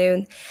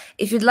afternoon.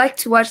 If you'd like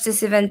to watch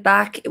this event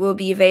back, it will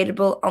be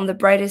available on the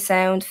Brighter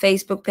Sound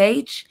Facebook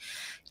page.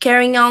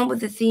 Carrying on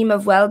with the theme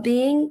of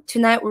well-being,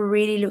 tonight we're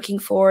really looking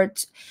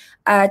forward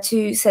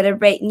to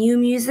celebrate new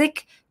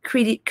music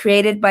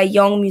created by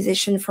young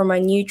musicians from our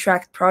New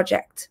Track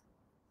project.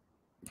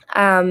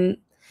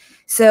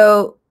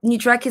 So New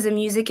Track is a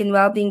music and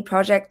well-being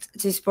project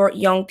to support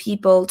young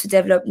people to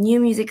develop new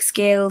music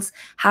skills,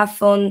 have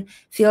fun,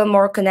 feel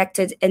more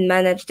connected, and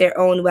manage their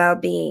own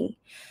well-being.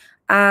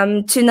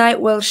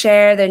 Tonight we'll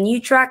share the new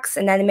tracks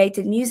and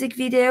animated music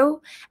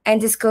video and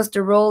discuss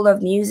the role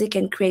of music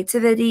and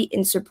creativity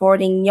in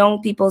supporting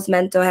young people's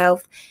mental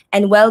health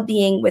and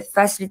well-being with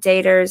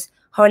facilitators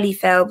Holly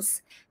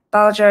Phelps,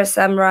 Baljar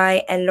Samurai,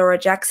 and Laura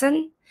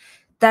Jackson.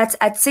 That's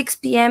at 6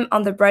 p.m.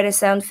 on the Brighter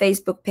Sound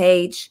Facebook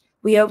page.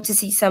 We hope to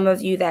see some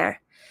of you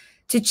there.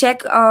 To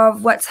check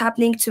what's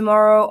happening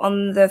tomorrow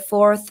on the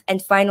 4th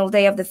and final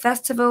day of the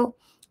festival,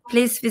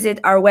 please visit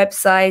our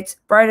website,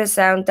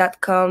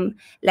 brightersound.com.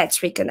 Let's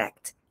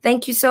reconnect.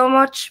 Thank you so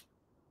much.